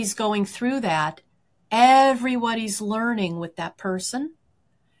somebody's going through that, everybody's learning with that person.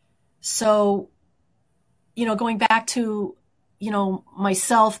 So, going back to,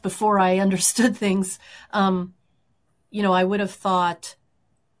 myself before I understood things, I would have thought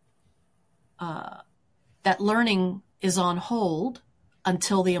that learning is on hold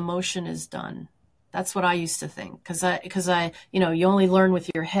until the emotion is done. That's what I used to think, because you only learn with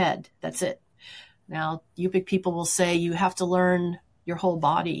your head. That's it. Now, Yupik people will say you have to learn your whole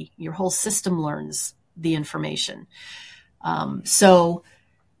body, your whole system learns the information. So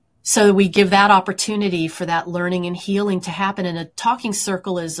we give that opportunity for that learning and healing to happen. And a talking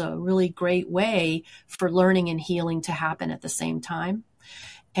circle is a really great way for learning and healing to happen at the same time.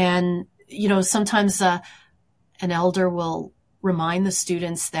 And, sometimes an elder will remind the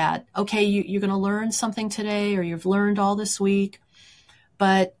students that, okay, you're going to learn something today, or you've learned all this week,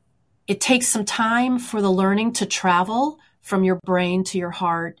 but it takes some time for the learning to travel from your brain to your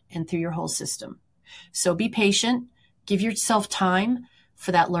heart and through your whole system. So be patient, give yourself time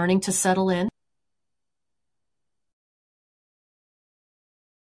for that learning to settle in.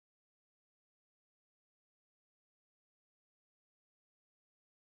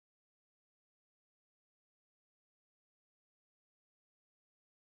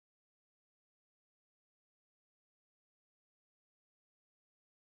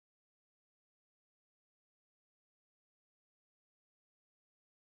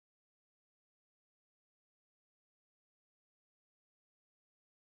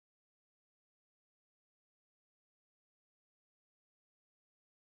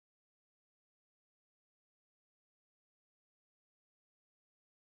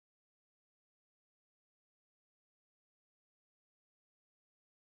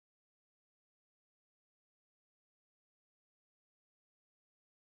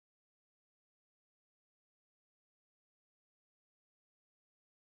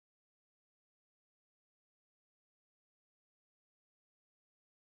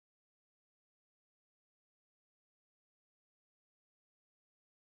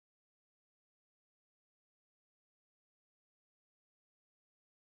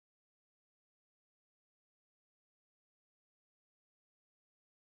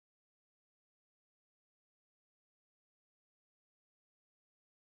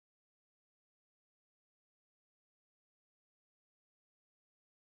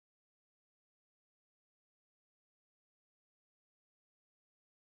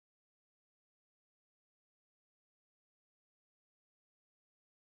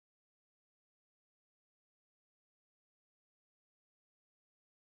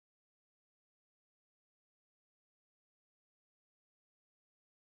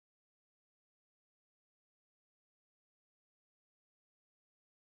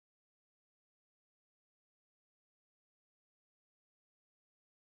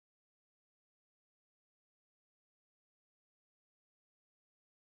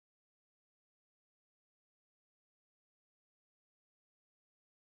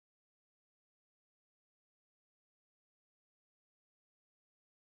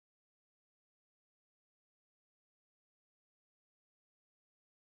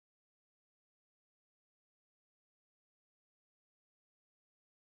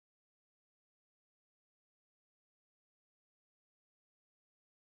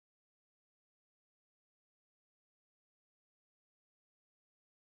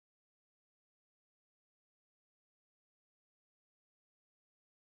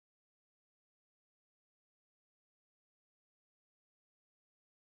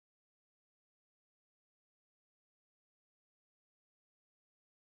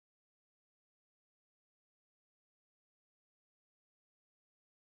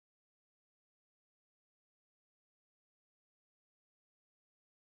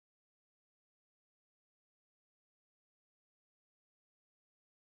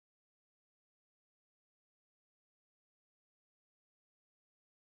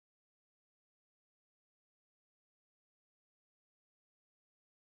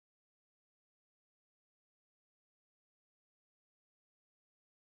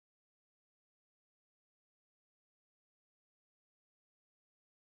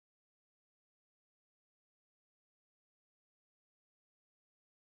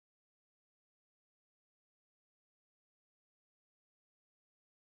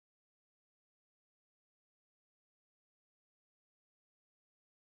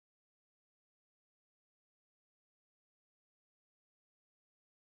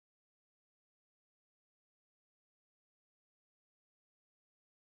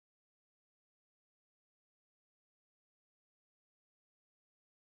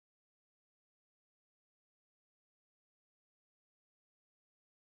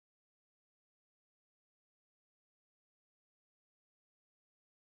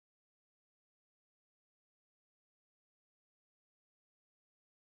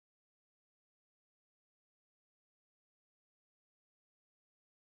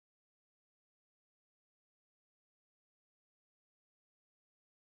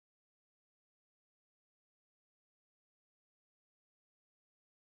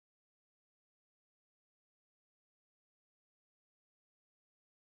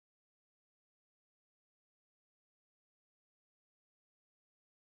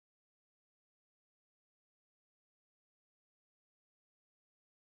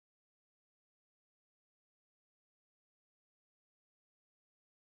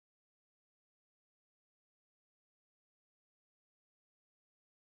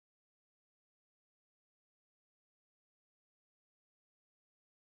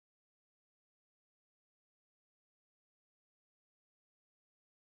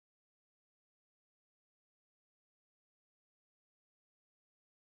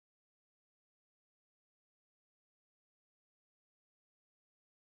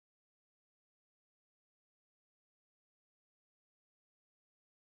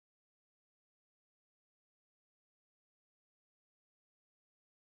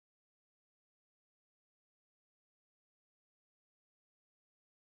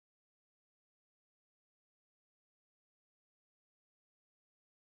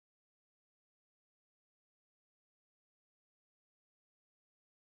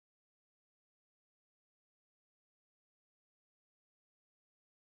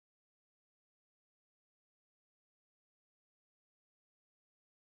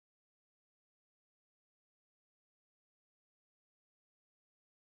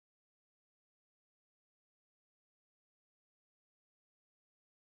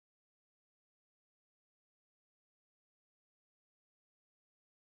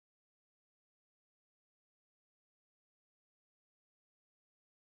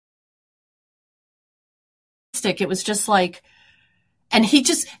 realistic. It was just like, and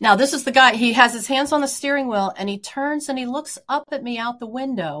now this is the guy, he has his hands on the steering wheel and he turns and he looks up at me out the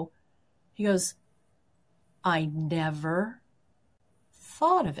window. He goes, I never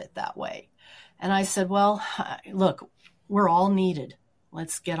thought of it that way. And I said, well, look, we're all needed.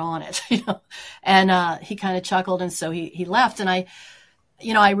 Let's get on it. And he kind of chuckled. And so he left. And I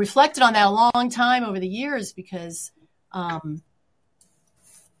reflected on that a long time over the years because, how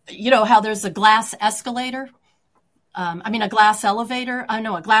there's a glass escalator. A glass elevator.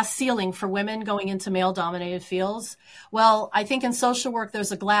 A glass ceiling for women going into male-dominated fields. Well, I think in social work,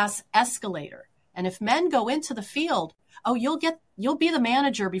 there's a glass escalator. And if men go into the field, you'll be the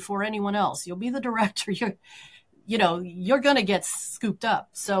manager before anyone else. You'll be the director. You're going to get scooped up.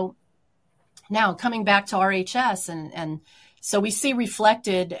 So now coming back to RHS, and so we see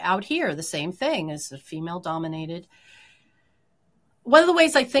reflected out here the same thing as a female-dominated. One of the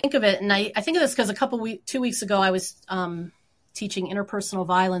ways I think of it, and I think of this because 2 weeks ago, I was teaching interpersonal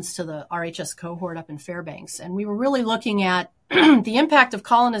violence to the RHS cohort up in Fairbanks. And we were really looking at the impact of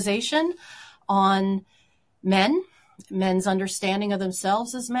colonization on men's understanding of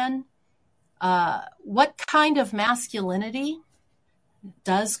themselves as men. What kind of masculinity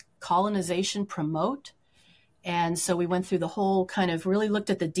does colonization promote? And so we went through the whole kind of really looked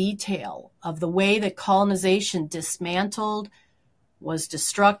at the detail of the way that colonization dismantled, was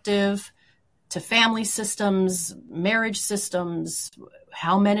destructive to family systems, marriage systems,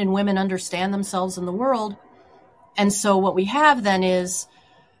 how men and women understand themselves in the world. And so what we have then is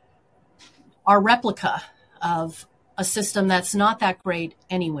our replica of a system that's not that great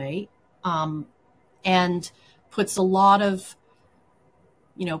anyway, and puts a lot of,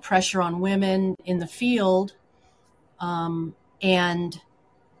 pressure on women in the field. And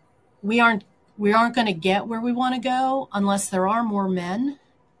we aren't going to get where we want to go unless there are more men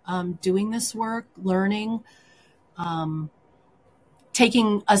doing this work, learning,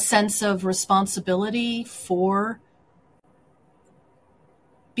 taking a sense of responsibility for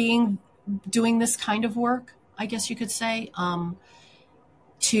doing this kind of work, I guess you could say,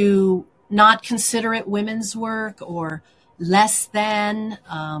 to not consider it women's work or less than,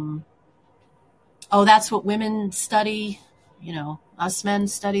 that's what women study, us men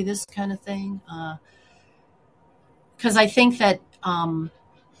study this kind of thing. Because I think that,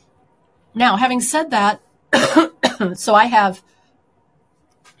 now having said that, so I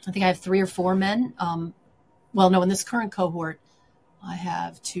think I have 3 or 4 men. In this current cohort, I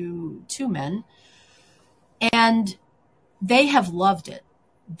have two men, and they have loved it.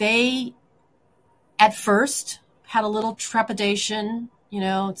 They, at first, had a little trepidation,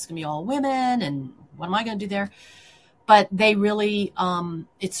 it's going to be all women, and what am I going to do there? But they really,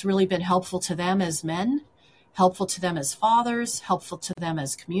 it's really been helpful to them as men, helpful to them as fathers, helpful to them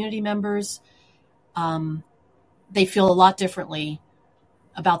as community members. They feel a lot differently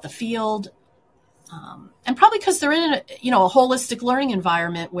about the field. And probably because they're in a holistic learning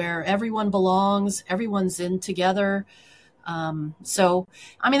environment where everyone belongs, everyone's in together. So,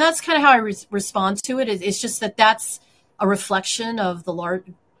 that's kind of how I respond to it. It's just that's a reflection of the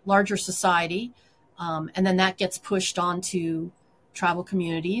larger society. And then that gets pushed onto tribal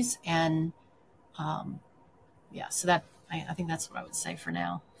communities. And, so that, I think that's what I would say for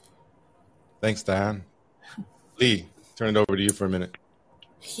now. Thanks, Diane. Lee, turn it over to you for a minute.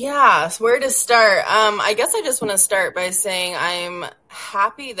 Yeah, so where to start? I guess I just want to start by saying I'm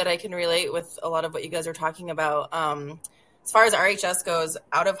happy that I can relate with a lot of what you guys are talking about. As far as RHS goes,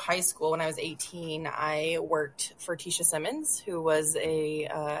 out of high school when I was 18, I worked for Tisha Simmons, who was a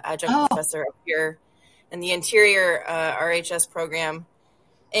adjunct professor up here in the Interior RHS program.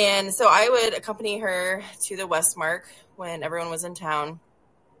 And so I would accompany her to the Westmark when everyone was in town.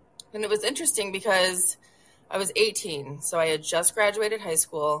 And it was interesting because I was 18, so I had just graduated high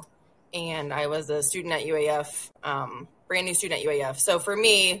school, and I was a student at UAF, brand new student at UAF. So for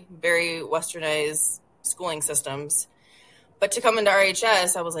me, very westernized schooling systems. But to come into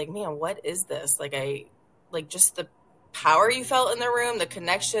RHS, I was like, man, what is this? Just the power you felt in the room, the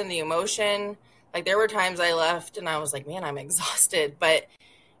connection, the emotion. There were times I left and I was like, man, I'm exhausted. But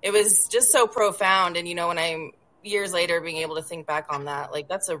it was just so profound. And, when I'm years later being able to think back on that,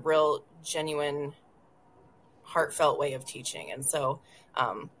 that's a real genuine, heartfelt way of teaching. And so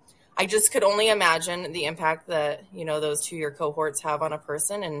I just could only imagine the impact that, those 2-year cohorts have on a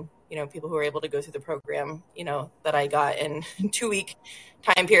person, and, people who are able to go through the program, that I got in 2-week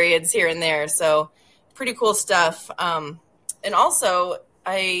time periods here and there. So pretty cool stuff. And also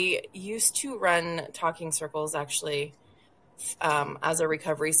I used to run talking circles actually as a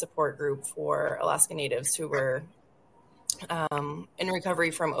recovery support group for Alaska Natives who were in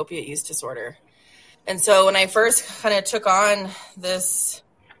recovery from opiate use disorder. And so when I first kind of took on this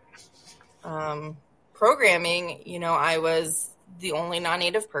programming, I was the only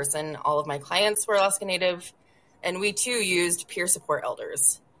non-Native person. All of my clients were Alaska Native, and we too used peer support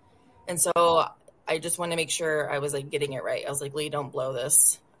elders. And so I just wanted to make sure I was getting it right. I was like, Lee, don't blow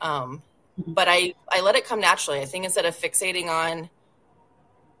this. But I let it come naturally. I think instead of fixating on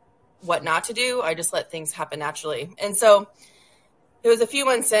what not to do, I just let things happen naturally. And so it was a few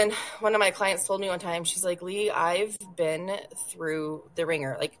months in, one of my clients told me one time, she's like, Lee, I've been through the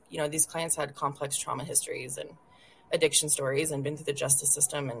ringer. These clients had complex trauma histories and addiction stories and been through the justice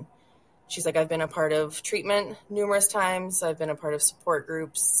system. And she's like, I've been a part of treatment numerous times. I've been a part of support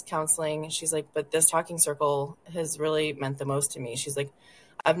groups, counseling. She's like, but this talking circle has really meant the most to me. She's like,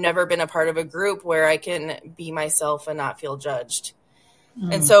 I've never been a part of a group where I can be myself and not feel judged.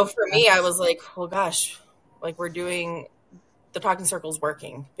 And so for me, I was like, well, gosh, we're doing the talking circle's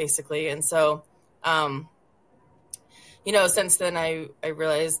working basically. And so, since then I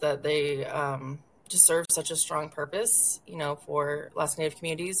realized that they just serve such a strong purpose, for Alaska Native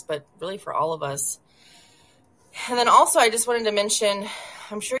communities, but really for all of us. And then also I just wanted to mention,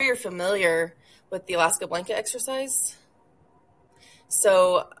 I'm sure you're familiar with the Alaska blanket exercise.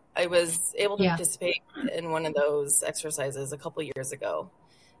 So I was able to participate in one of those exercises a couple years ago.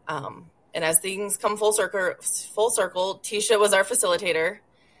 And as things come full circle, Tisha was our facilitator.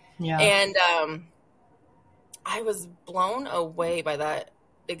 Yeah. And I was blown away by that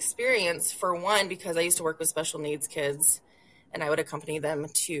experience, for one, because I used to work with special needs kids and I would accompany them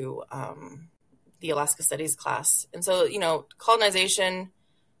to the Alaska Studies class. And so, colonization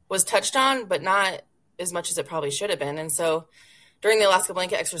was touched on, but not as much as it probably should have been. And so during the Alaska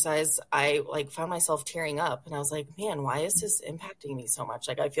blanket exercise, I found myself tearing up and I was like, man, why is this impacting me so much?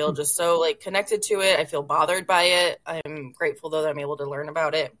 I feel just so connected to it. I feel bothered by it. I'm grateful though that I'm able to learn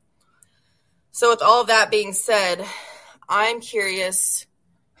about it. So with all of that being said, I'm curious,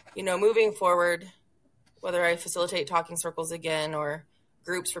 moving forward, whether I facilitate talking circles again or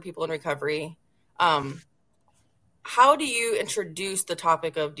groups for people in recovery, how do you introduce the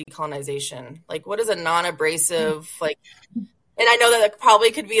topic of decolonization? What is a non-abrasive, and I know that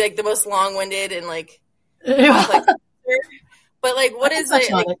probably could be the most long-winded and but what is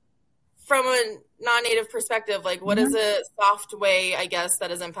it from a non-Native perspective? What is a soft way, I guess, that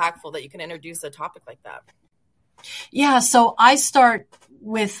is impactful that you can introduce a topic like that? Yeah. So I start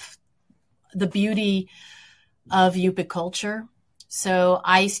with the beauty of Yupik culture. So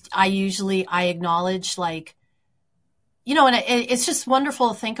I usually acknowledge and it's just wonderful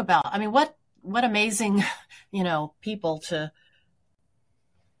to think about. I mean, what amazing, people to.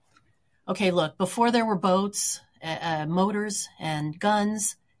 Okay, look, before there were boats, motors, and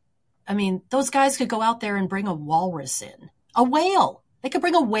guns, I mean, those guys could go out there and bring a walrus in, a whale. They could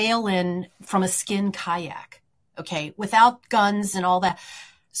bring a whale in from a skin kayak, okay, without guns and all that.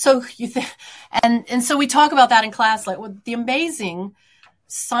 So and so we talk about that in class, the amazing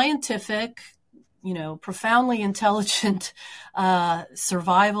scientific, profoundly intelligent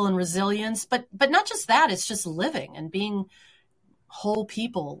survival and resilience, but not just that, it's just living and being whole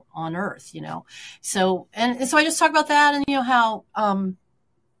people on earth, So, and so I just talk about that and, how,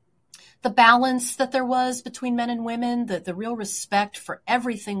 the balance that there was between men and women, the real respect for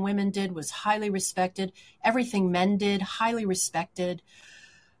everything women did was highly respected. Everything men did, highly respected.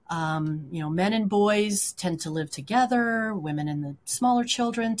 Men and boys tend to live together. Women and the smaller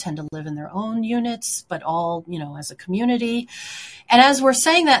children tend to live in their own units, but all, as a community. And as we're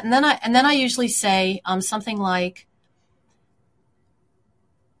saying that, and then I usually say, something like,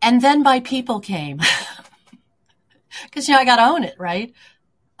 and then my people came. Because, I got to own it, right?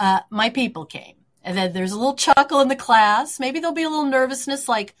 My people came. And then there's a little chuckle in the class. Maybe there'll be a little nervousness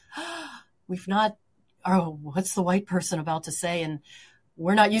what's the white person about to say? And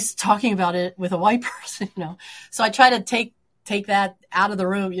we're not used to talking about it with a white person, So I try to take that out of the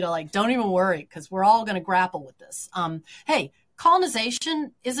room, don't even worry, because we're all going to grapple with this. Hey,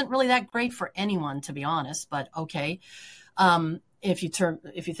 colonization isn't really that great for anyone, to be honest, but okay. If you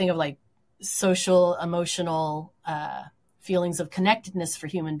think of social, emotional feelings of connectedness for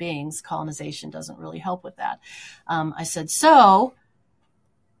human beings, colonization doesn't really help with that. I said, so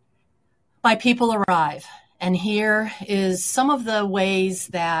my people arrive. And here is some of the ways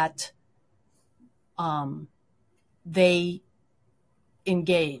that they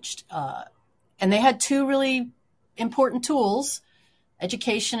engaged. And they had two really important tools,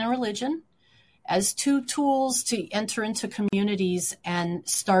 education and religion, as two tools to enter into communities and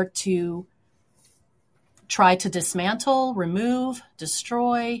start to try to dismantle, remove,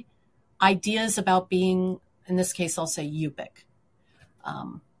 destroy ideas about being, in this case, I'll say Yupik.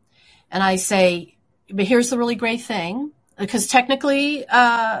 And I say, but here's the really great thing, because technically,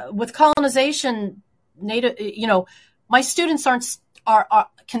 with colonization, Native, my students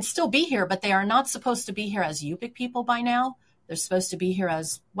can still be here, but they are not supposed to be here as Yupik people by now. They're supposed to be here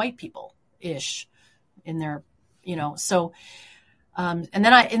as white people-ish in their, so, and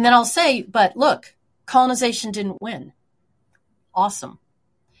then I'll say, but look, colonization didn't win. Awesome.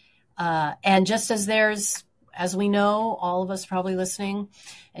 And just as as we know, all of us probably listening,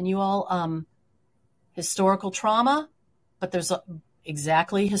 and you all, historical trauma, but there's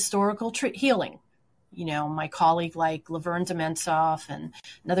exactly historical healing. My colleague like Laverne Dementoff and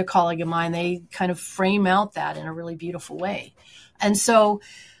another colleague of mine, they kind of frame out that in a really beautiful way. And so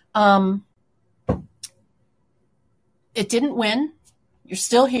it didn't win. You're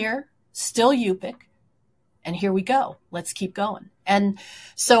still here, still Yupik, and here we go. Let's keep going. And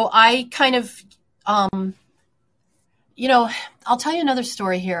so I kind of, I'll tell you another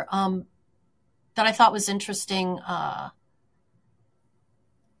story here that I thought was interesting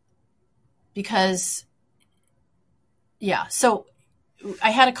because, so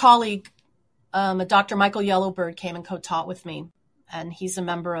I had a colleague, a Dr. Michael Yellowbird came and co-taught with me, and he's a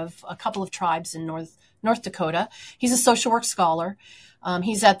member of a couple of tribes in North Dakota. He's a social work scholar.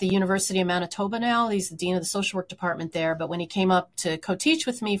 He's at the University of Manitoba now. He's the dean of the social work department there. But when he came up to co-teach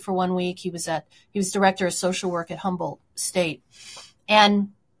with me for 1 week, he was director of social work at Humboldt State.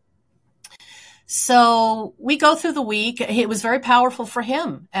 And so we go through the week. It was very powerful for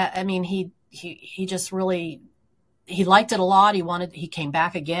him. I mean, he just really, he liked it a lot. He came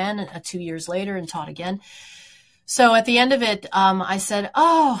back again 2 years later and taught again. So at the end of it, I said,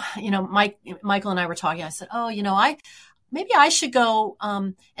 Michael and I were talking. I said, maybe I should go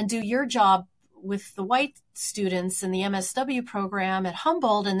and do your job with the white students in the MSW program at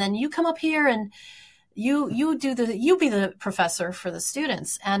Humboldt, and then you come up here and you be the professor for the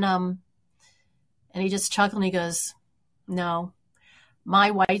students. And he just chuckled and he goes, "No,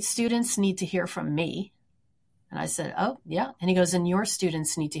 my white students need to hear from me." And I said, "Oh, yeah." And he goes, "And your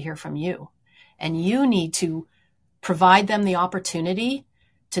students need to hear from you. And you need to provide them the opportunity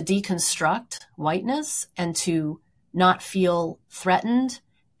to deconstruct whiteness and to not feel threatened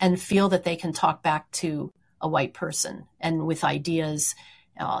and feel that they can talk back to a white person and with ideas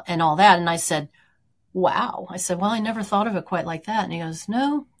and all that." And I said, "Wow." I said, "Well, I never thought of it quite like that." And he goes,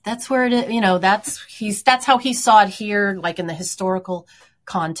 "No, that's where it is." That's how he saw it here, like in the historical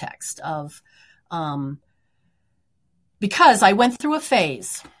context of, because I went through a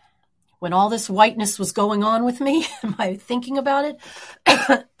phase when all this whiteness was going on with me, my thinking about it.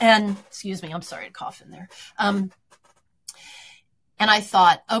 And excuse me, I'm sorry to cough in there. And I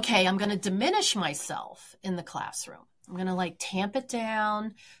thought, okay, I'm going to diminish myself in the classroom. I'm going to tamp it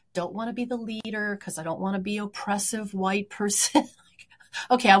down. Don't want to be the leader because I don't want to be oppressive white person.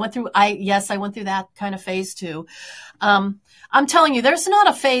 Okay, I went through that kind of phase too. I'm telling you, there's not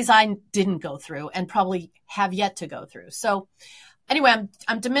a phase I didn't go through and probably have yet to go through. So anyway,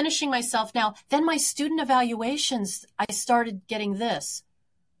 I'm diminishing myself now. Then my student evaluations, I started getting this.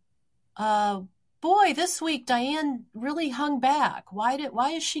 Boy, this week Diane really hung back. Why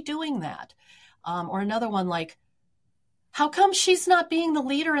is she doing that? Or another one like, how come she's not being the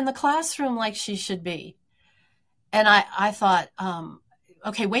leader in the classroom like she should be? And I thought,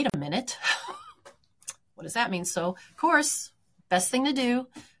 okay, wait a minute. What does that mean? So, of course, best thing to do,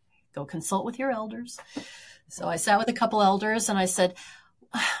 go consult with your elders. So I sat with a couple elders and I said,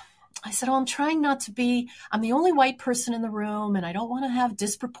 "Oh, I'm trying not to be, I'm the only white person in the room and I don't want to have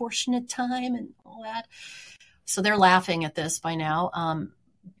disproportionate time and all that." So they're laughing at this by now.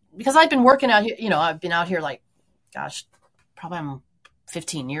 Because I've been working out here, I've been out here probably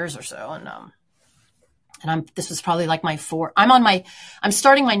 15 years or so. And this was probably like I'm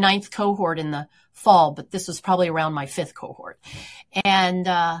starting my 9th cohort in the fall, but this was probably around my 5th cohort. And,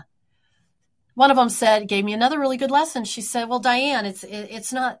 one of them gave me another really good lesson. She said, "Well, Diane,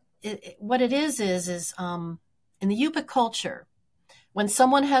 it's not, what it is in the Yupik culture, when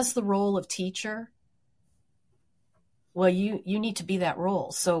someone has the role of teacher, well, you need to be that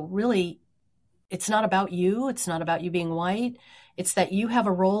role. So really, it's not about you. It's not about you being white. It's that you have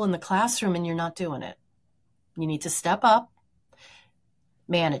a role in the classroom and you're not doing it. You need to step up,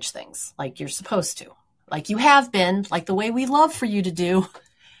 manage things like you're supposed to, like you have been, like the way we love for you to do.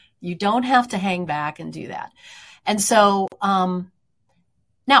 You don't have to hang back and do that." And so, now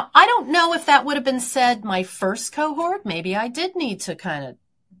I don't know if that would have been said my first cohort. Maybe I did need to kind of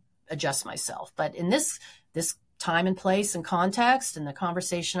adjust myself, but in this time and place and context and the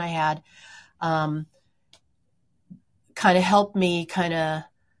conversation I had, kind of helped me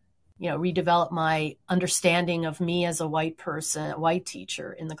redevelop my understanding of me as a white person, a white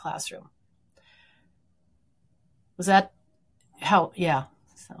teacher in the classroom. Was that how? Yeah.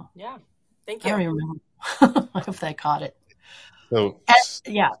 So Yeah. Thank I you. don't even remember. I hope they caught it. So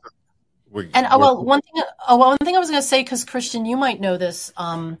Yeah. we're, And one thing I was going to say, because Christian, you might know this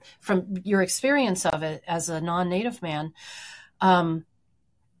from your experience of it as a non-native man. In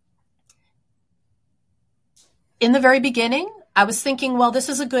the very beginning, I was thinking, well, this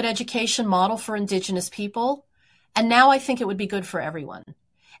is a good education model for Indigenous people. And now I think it would be good for everyone.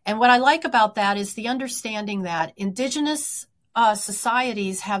 And what I like about that is the understanding that Indigenous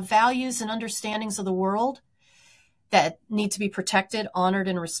societies have values and understandings of the world that need to be protected, honored,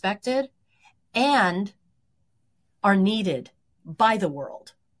 and respected, and are needed by the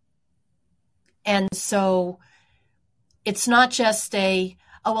world. And so it's not just oh,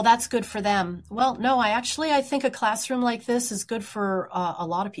 well, that's good for them. Well, no, I think a classroom like this is good for a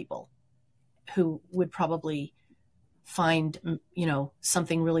lot of people who would probably find,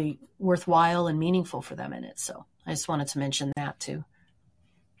 something really worthwhile and meaningful for them in it. So I just wanted to mention that too.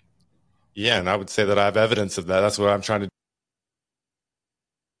 Yeah, and I would say that I have evidence of that. That's what I'm trying to do.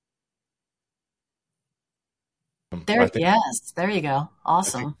 There you go.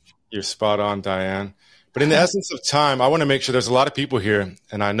 Awesome. You're spot on, Diane. But in the essence of time, I want to make sure there's a lot of people here,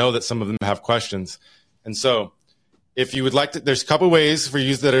 and I know that some of them have questions. And so if you would like to, there's a couple ways for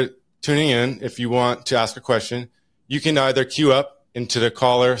you that are tuning in. If you want to ask a question, you can either queue up into the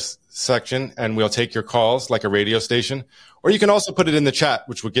caller section and we'll take your calls like a radio station, or you can also put it in the chat,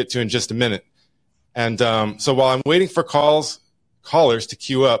 which we'll get to in just a minute. And so while I'm waiting for callers to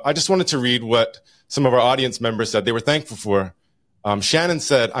queue up, I just wanted to read what some of our audience members said they were thankful for. Shannon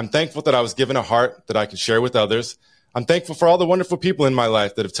said, I'm thankful that I was given a heart that I could share with others. I'm thankful for all the wonderful people in my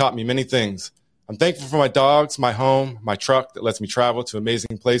life that have taught me many things. I'm thankful for my dogs, my home, my truck that lets me travel to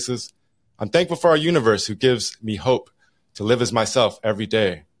amazing places. I'm thankful for our universe who gives me hope to live as myself every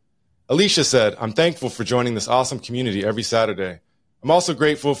day. Alicia said, I'm thankful for joining this awesome community every Saturday. I'm also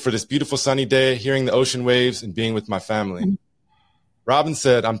grateful for this beautiful sunny day, hearing the ocean waves and being with my family. Mm-hmm. Robin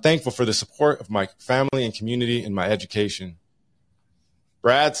said, I'm thankful for the support of my family and community in my education.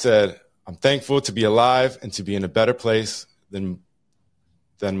 Brad said, I'm thankful to be alive and to be in a better place than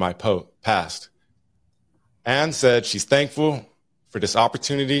my past. Anne said she's thankful for this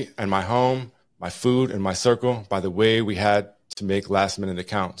opportunity and my home, my food, and my circle by the way we had to make last-minute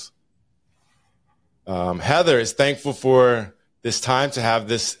accounts. Heather is thankful for this time to have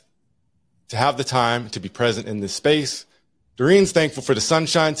the time to be present in this space. Doreen's thankful for the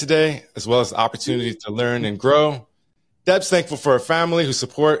sunshine today, as well as the opportunity to learn and grow. Deb's thankful for her family who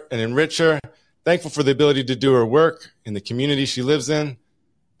support and enrich her. Thankful for the ability to do her work in the community she lives in.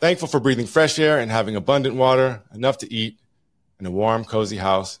 Thankful for breathing fresh air and having abundant water, enough to eat, and a warm, cozy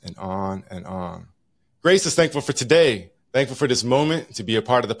house, and on and on. Grace is thankful for today. Thankful for this moment to be a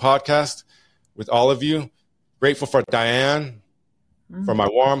part of the podcast with all of you. Grateful for Diane, for my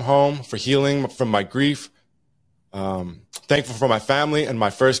warm home, for healing from my grief. Thankful for my family and my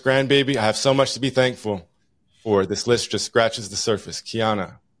first grandbaby. I have so much to be thankful for. This list just scratches the surface.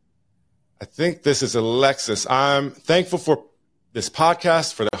 Kiana. I think this is Alexis. I'm thankful for this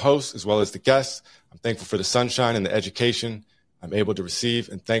podcast, for the host, as well as the guests. I'm thankful for the sunshine and the education I'm able to receive,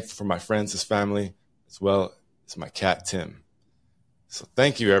 and thankful for my friends, his family, as well as my cat, Tim. So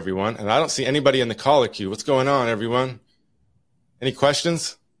thank you, everyone. And I don't see anybody in the caller queue. What's going on, everyone? Any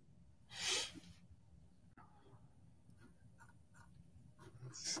questions?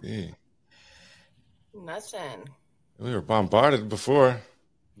 Let's see. Nothing. We were bombarded before.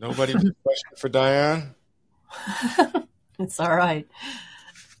 Nobody has a question for Diane? It's all right.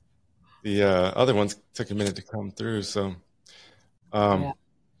 The other ones took a minute to come through. So let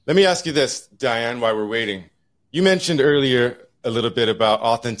me ask you this, Diane, while we're waiting. You mentioned earlier a little bit about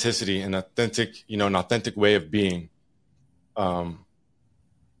authenticity and an authentic way of being. And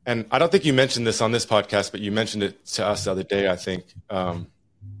I don't think you mentioned this on this podcast, but you mentioned it to us the other day, I think,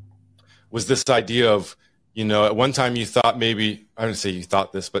 was this idea of, at one time you thought maybe, I don't say you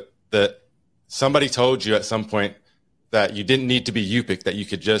thought this, but that somebody told you at some point that you didn't need to be Yupik, that you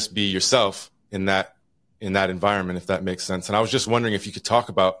could just be yourself in that environment, if that makes sense. And I was just wondering if you could talk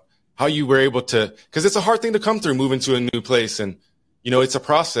about how you were able to, because it's a hard thing to come through, moving to a new place, and it's a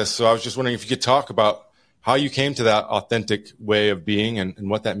process. So I was just wondering if you could talk about how you came to that authentic way of being and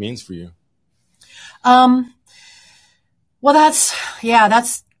what that means for you. Well, that's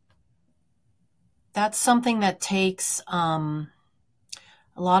something that takes a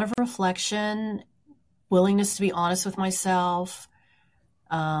lot of reflection, willingness to be honest with myself,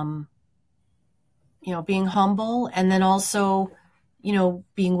 being humble, and then also,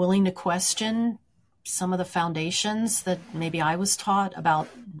 being willing to question some of the foundations that maybe I was taught about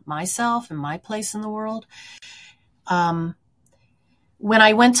myself and my place in the world. when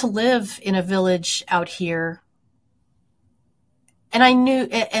I went to live in a village out here, and I knew,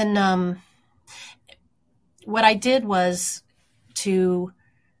 and what I did was to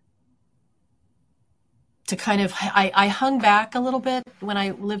kind of, I hung back a little bit when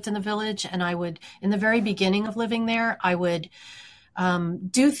I lived in the village, and I would, in the very beginning of living there, I would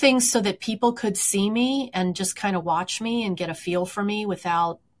do things so that people could see me and just kind of watch me and get a feel for me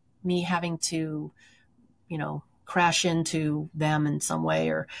without me having to, crash into them in some way,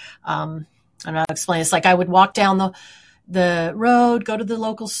 or I'm not explaining. It's like I would walk down the road, go to the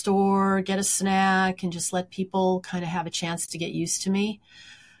local store, get a snack, and just let people kind of have a chance to get used to me.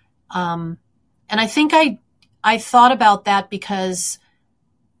 And I think I thought about that because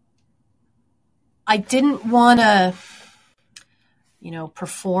I didn't want to,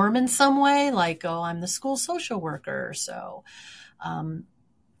 perform in some way, like, oh, I'm the school social worker. So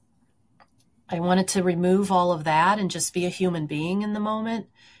I wanted to remove all of that and just be a human being in the moment,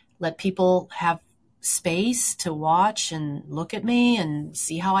 let people have space to watch and look at me and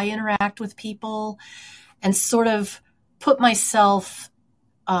see how I interact with people, and sort of put myself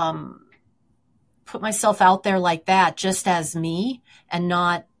out there like that, just as me, and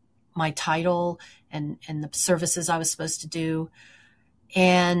not my title and the services I was supposed to do.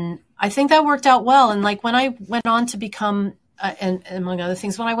 And I think that worked out well. And like when I went on to become, and among other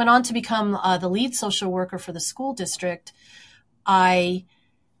things, when I went on to become the lead social worker for the school district, I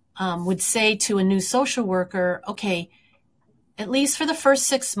would say to a new social worker, okay, at least for the first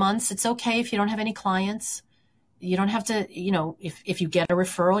 6 months, it's okay if you don't have any clients. You don't have to, if you get a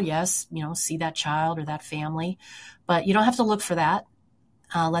referral, yes, see that child or that family, but you don't have to look for that.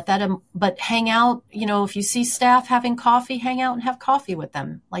 But hang out, if you see staff having coffee, hang out and have coffee with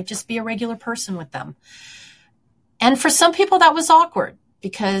them. Like, just be a regular person with them. And for some people that was awkward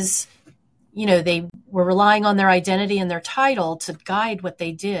because, they were relying on their identity and their title to guide what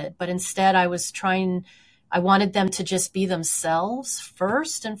they did. But instead I wanted them to just be themselves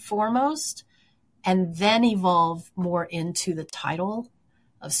first and foremost, and then evolve more into the title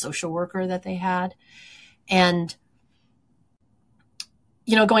of social worker that they had. And,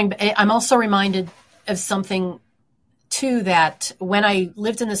 I'm also reminded of something too, that when I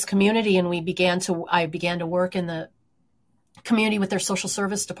lived in this community and I began to work in the community with their social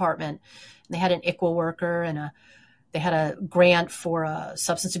service department, and they had an ICWA worker and they had a grant for a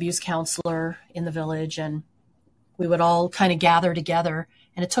substance abuse counselor in the village, and we would all kind of gather together.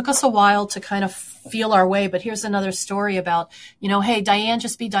 And it took us a while to kind of feel our way. But here's another story about, hey, Diane,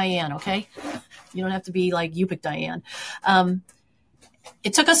 just be Diane, okay? You don't have to be like Yupik Diane.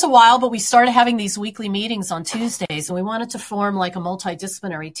 It took us a while, but we started having these weekly meetings on Tuesdays, and we wanted to form like a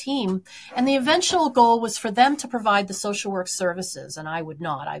multidisciplinary team. And the eventual goal was for them to provide the social work services, and I would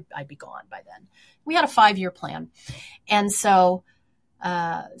not. I'd be gone by then. We had a 5-year plan. And so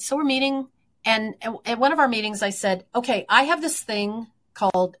we're meeting. And at one of our meetings, I said, okay, I have this thing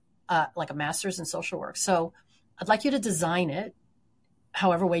called like a master's in social work. So I'd like you to design it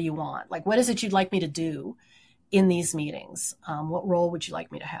however way you want. Like, what is it you'd like me to do in these meetings? What role would you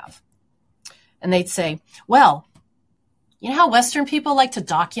like me to have? And they'd say, well, you know how Western people like to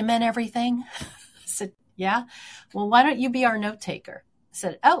document everything? I said, yeah. Well, why don't you be our note taker? I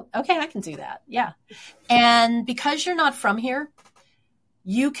said, oh, okay, I can do that. Yeah. And because you're not from here,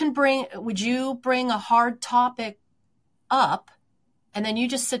 would you bring a hard topic up, and then you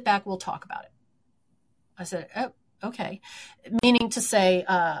just sit back, we'll talk about it. I said, oh, okay. Meaning to say,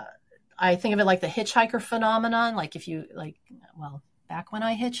 I think of it like the hitchhiker phenomenon. Like back when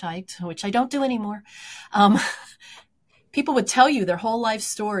I hitchhiked, which I don't do anymore, people would tell you their whole life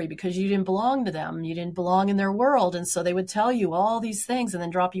story because you didn't belong to them. You didn't belong in their world. And so they would tell you all these things and then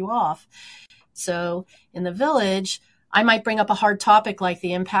drop you off. So in the village, I might bring up a hard topic like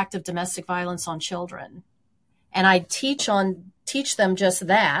the impact of domestic violence on children. And I'd teach them just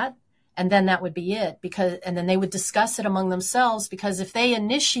that. And then that would be it, and then they would discuss it among themselves, because if they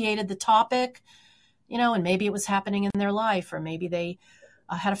initiated the topic, and maybe it was happening in their life, or maybe they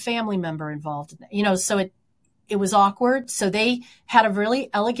had a family member involved, so it was awkward. So they had a really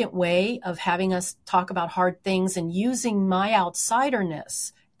elegant way of having us talk about hard things and using my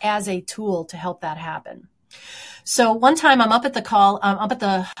outsiderness as a tool to help that happen. So one time I'm up at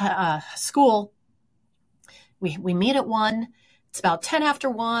the school. We meet at 1:00. It's about 10 after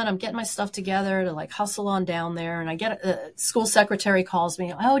 1:00. I'm getting my stuff together to like hustle on down there. And I get a school secretary calls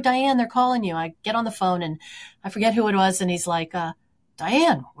me. Oh, Diane, they're calling you. I get on the phone and I forget who it was. And he's like,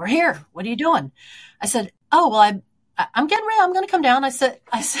 Diane, we're here. What are you doing? I said, oh, well, I'm getting ready. I'm going to come down. I said,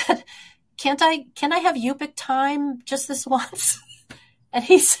 can I have Yupik time just this once? And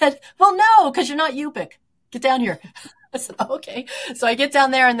he said, well, no, because you're not Yupik. Get down here. I said, okay. So I get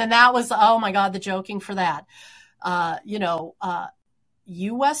down there, and then that was, oh my God, the joking for that.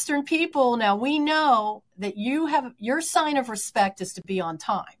 You Western people, now we know that your sign of respect is to be on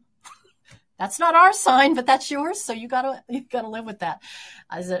time. That's not our sign, but that's yours. So you gotta live with that.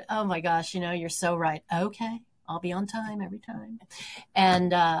 I said, oh my gosh, you're so right. Okay. I'll be on time every time.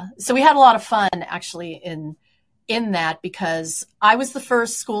 And so we had a lot of fun actually in that, because I was the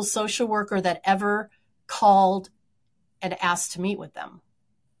first school social worker that ever called and asked to meet with them.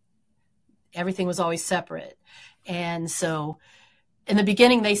 Everything was always separate. And so in the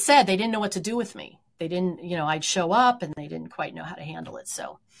beginning, they said they didn't know what to do with me. They didn't, I'd show up and they didn't quite know how to handle it.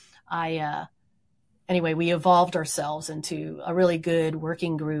 So anyway, we evolved ourselves into a really good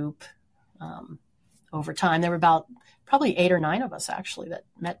working group over time. There were about probably 8 or 9 of us actually that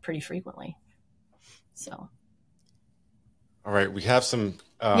met pretty frequently. So. All right. We have some.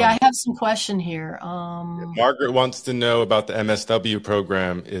 I have some question here. Margaret wants to know about the MSW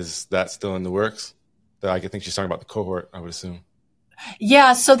program. Is that still in the works? I think she's talking about the cohort, I would assume.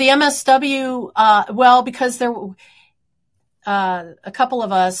 Yeah. So the MSW, because there a couple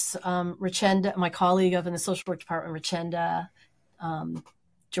of us, Richenda, my colleague in the social work department, Richenda,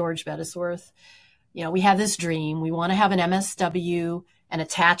 George Bettisworth, we have this dream. We want to have an MSW and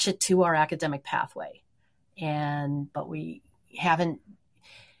attach it to our academic pathway. But we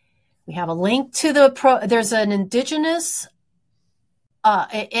have a link to there's an Indigenous,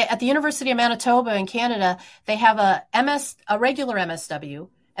 at the University of Manitoba in Canada, they have a regular MSW,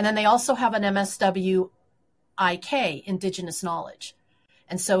 and then they also have an MSW IK, Indigenous Knowledge.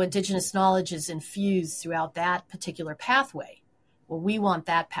 And so Indigenous knowledge is infused throughout that particular pathway. Well, we want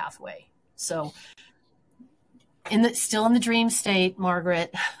that pathway. So still in the dream state,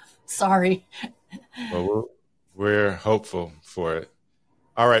 Margaret. Sorry. Well, we're hopeful for it.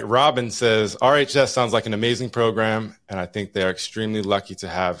 All right. Robin says, RHS sounds like an amazing program, and I think they're extremely lucky to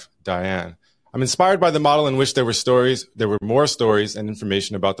have Diane. I'm inspired by the model in which there were more stories and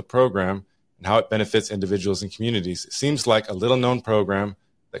information about the program and how it benefits individuals and communities. It seems like a little-known program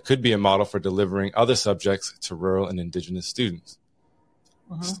that could be a model for delivering other subjects to rural and Indigenous students.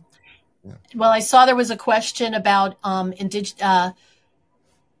 Uh-huh. Yeah. Well, I saw there was a question about Laverne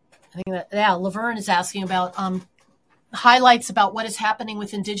is asking about highlights about what is happening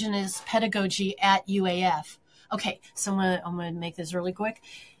with Indigenous pedagogy at UAF. Okay, so I'm gonna make this really quick.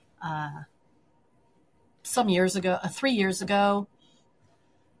 Some years ago, 3 years ago,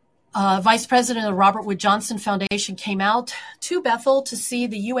 Vice President of the Robert Wood Johnson Foundation came out to Bethel to see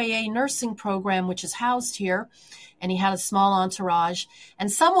the UAA nursing program, which is housed here, and he had a small entourage.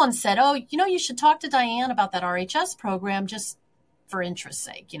 And someone said, "Oh, you should talk to Diane about that RHS program just for interest's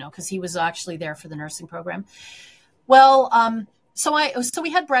sake, because he was actually there for the nursing program." Well, so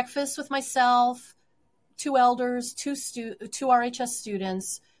we had breakfast with myself, 2 elders, 2 RHS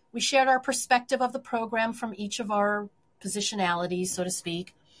students. We shared our perspective of the program from each of our positionalities, so to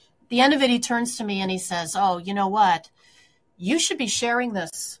speak. At the end of it, he turns to me and he says, "Oh, you know what? You should be sharing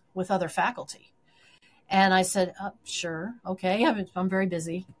this with other faculty." And I said, "Sure, okay. I'm very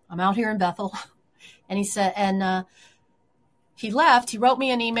busy. I'm out here in Bethel." And he said, he left. He wrote me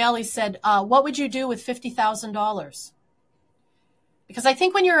an email. He said, "What would you do with $50,000? Because I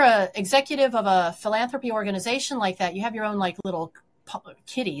think when you're an executive of a philanthropy organization like that, you have your own little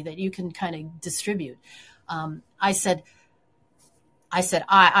kitty that you can kind of distribute. I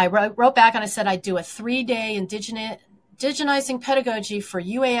wrote back and I said I'd do a 3-day indigenizing pedagogy for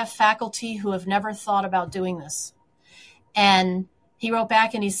UAF faculty who have never thought about doing this. And he wrote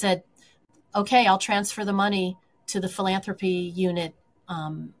back and he said, "Okay, I'll transfer the money to the philanthropy unit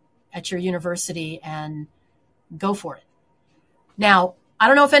at your university and go for it." Now, I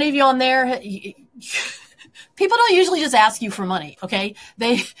don't know if any of you on there, people don't usually just ask you for money, okay?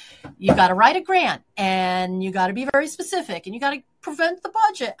 You got to write a grant and you got to be very specific and you got to prevent the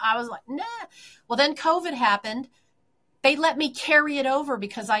budget. I was like, nah. Well, then COVID happened. They let me carry it over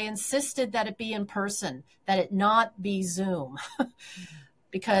because I insisted that it be in person, that it not be Zoom,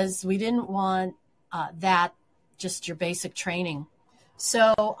 because we didn't want that just your basic training.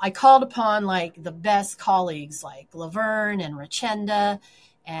 So I called upon the best colleagues like Laverne and Richenda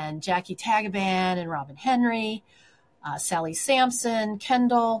and Jackie Tagaban and Robin Henry, Sally Sampson,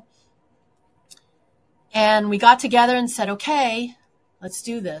 Kendall. And we got together and said, okay, let's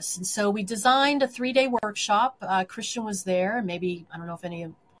do this. And so we designed a 3-day workshop. Christian was there. Maybe, I don't know if any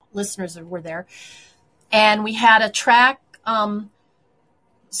listeners were there. And we had a track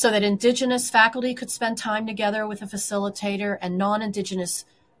so that Indigenous faculty could spend time together with a facilitator and non-Indigenous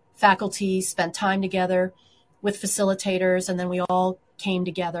faculty spent time together with facilitators. And then we all came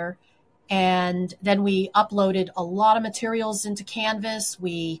together And then we uploaded a lot of materials into Canvas.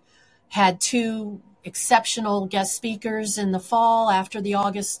 We had 2 exceptional guest speakers in the fall after the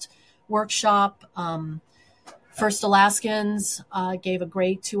August workshop. First Alaskans gave a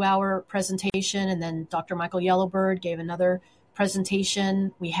great 2-hour presentation, and then Dr. Michael Yellowbird gave another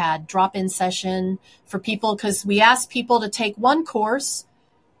presentation. We had drop-in session for people because we asked people to take one course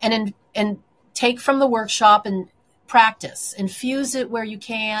and take from the workshop and practice, infuse it where you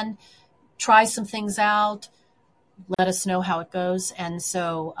can, try some things out, let us know how it goes. And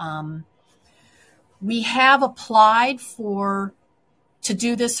so we have applied to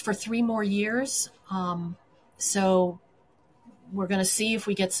do this for 3 more years. So we're going to see if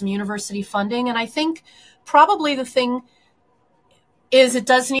we get some university funding. And I think probably the thing is it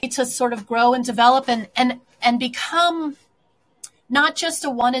does need to sort of grow and develop and become not just a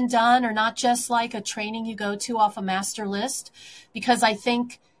one and done, or not just like a training you go to off a master list, because I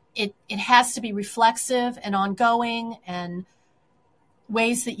think it has to be reflexive and ongoing, and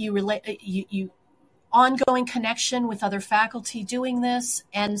ways that you relate, you ongoing connection with other faculty doing this.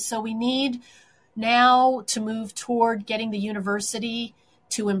 And so we need now to move toward getting the university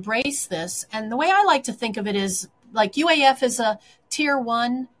to embrace this. And the way I like to think of it is like UAF is a tier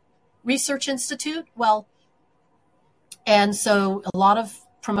 1 research institute. Well, and so a lot of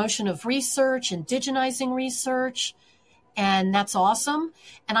promotion of research, indigenizing research, and that's awesome.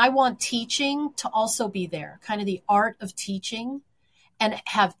 And I want teaching to also be there, kind of the art of teaching, and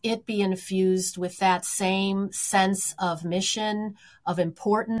have it be infused with that same sense of mission, of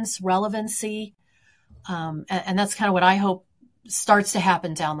importance, relevancy. And that's kind of what I hope starts to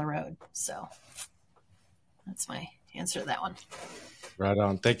happen down the road. So that's my answer to that one. Right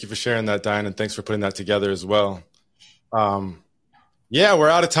on. Thank you for sharing that, Diane, and thanks for putting that together as well. Yeah, we're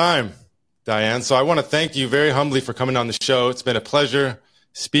out of time, Diane. So I want to thank you very humbly for coming on the show. It's been a pleasure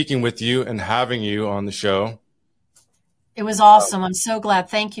speaking with you and having you on the show. It was awesome. I'm so glad.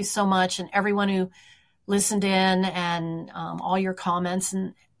 Thank you so much. And everyone who listened in, and all your comments,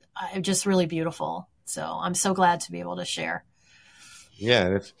 and just really beautiful. So I'm so glad to be able to share. Yeah.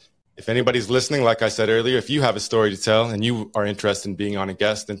 And if anybody's listening, like I said earlier, if you have a story to tell and you are interested in being on a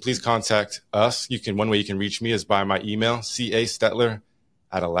guest, then please contact us. One way you can reach me is by my email,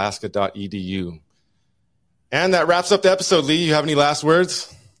 castetler@alaska.edu. And that wraps up the episode. Lee, you have any last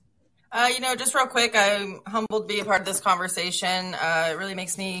words? Just real quick, I'm humbled to be a part of this conversation. It really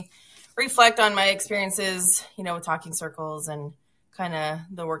makes me reflect on my experiences, with talking circles and kind of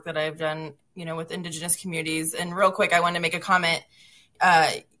the work that I've done, with Indigenous communities. And real quick, I wanted to make a comment.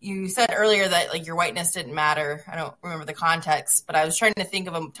 You said earlier that your whiteness didn't matter. I don't remember the context, but I was trying to think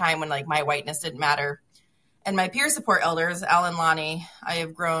of a time when my whiteness didn't matter. And my peer support elders, Al and Lonnie, I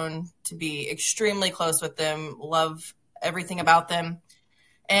have grown to be extremely close with them, love everything about them.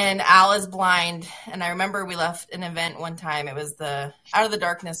 And Al is blind. And I remember we left an event one time. It was the Out of the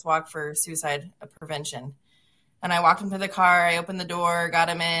Darkness Walk for Suicide Prevention. And I walked him to the car. I opened the door, got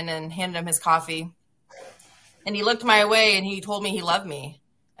him in, and handed him his coffee. And he looked my way and he told me he loved me.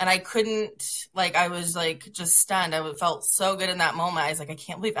 And I couldn't, I was just stunned. I felt so good in that moment. I was I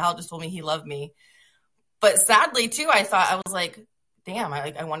can't believe Al just told me he loved me. But sadly, too, I was damn,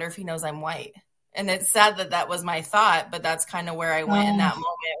 I wonder if he knows I'm white. And it's sad that was my thought, but that's kind of where I went in that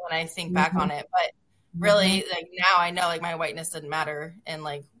moment when I think back on it. But really, now I know, my whiteness didn't matter. And,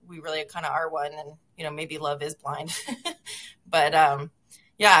 we really kind of are one. And, maybe love is blind. But,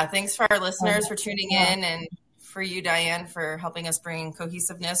 yeah, thanks for our listeners for tuning in, and for you, Diane, for helping us bring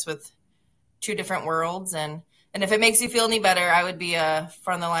cohesiveness with 2 different worlds. And if it makes you feel any better, I would be a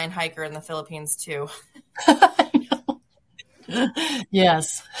front-of-the-line hiker in the Philippines, too.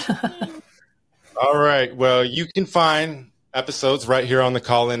 Yes. All right. Well, you can find episodes right here on the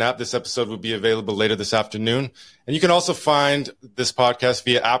Call-In app. This episode will be available later this afternoon. And you can also find this podcast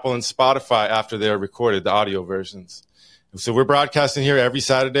via Apple and Spotify after they are recorded, the audio versions. So we're broadcasting here every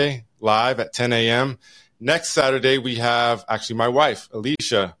Saturday live at 10 a.m. Next Saturday, we have actually my wife,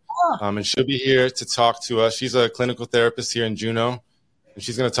 Alicia, and she'll be here to talk to us. She's a clinical therapist here in Juneau, and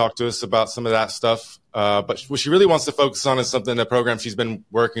she's going to talk to us about some of that stuff. But what she really wants to focus on is something, a program she's been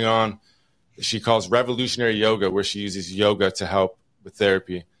working on that she calls revolutionary yoga, where she uses yoga to help with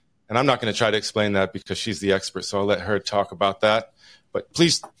therapy. And I'm not going to try to explain that because she's the expert, so I'll let her talk about that. But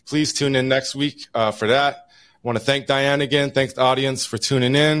please tune in next week for that. I want to thank Diane again. Thanks the audience for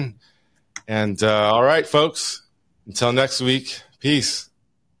tuning in. And all right, folks, until next week, peace.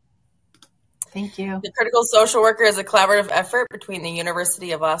 Thank you. The Critical Social Worker is a collaborative effort between the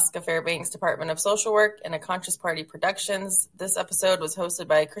University of Alaska Fairbanks Department of Social Work and A Conscious Party Productions. This episode was hosted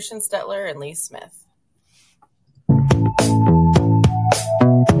by Christian Stetler and Lee Smith.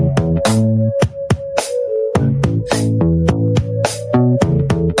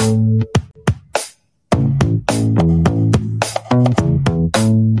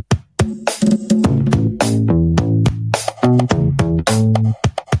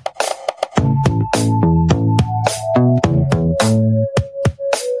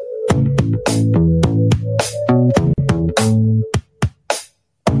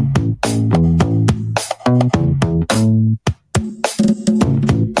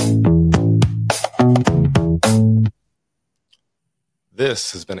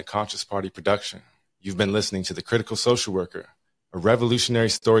 This has been a Conscious Party production. You've been listening to The Critical Social Worker, a revolutionary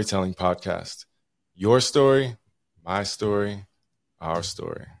storytelling podcast. Your story, my story, our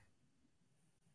story.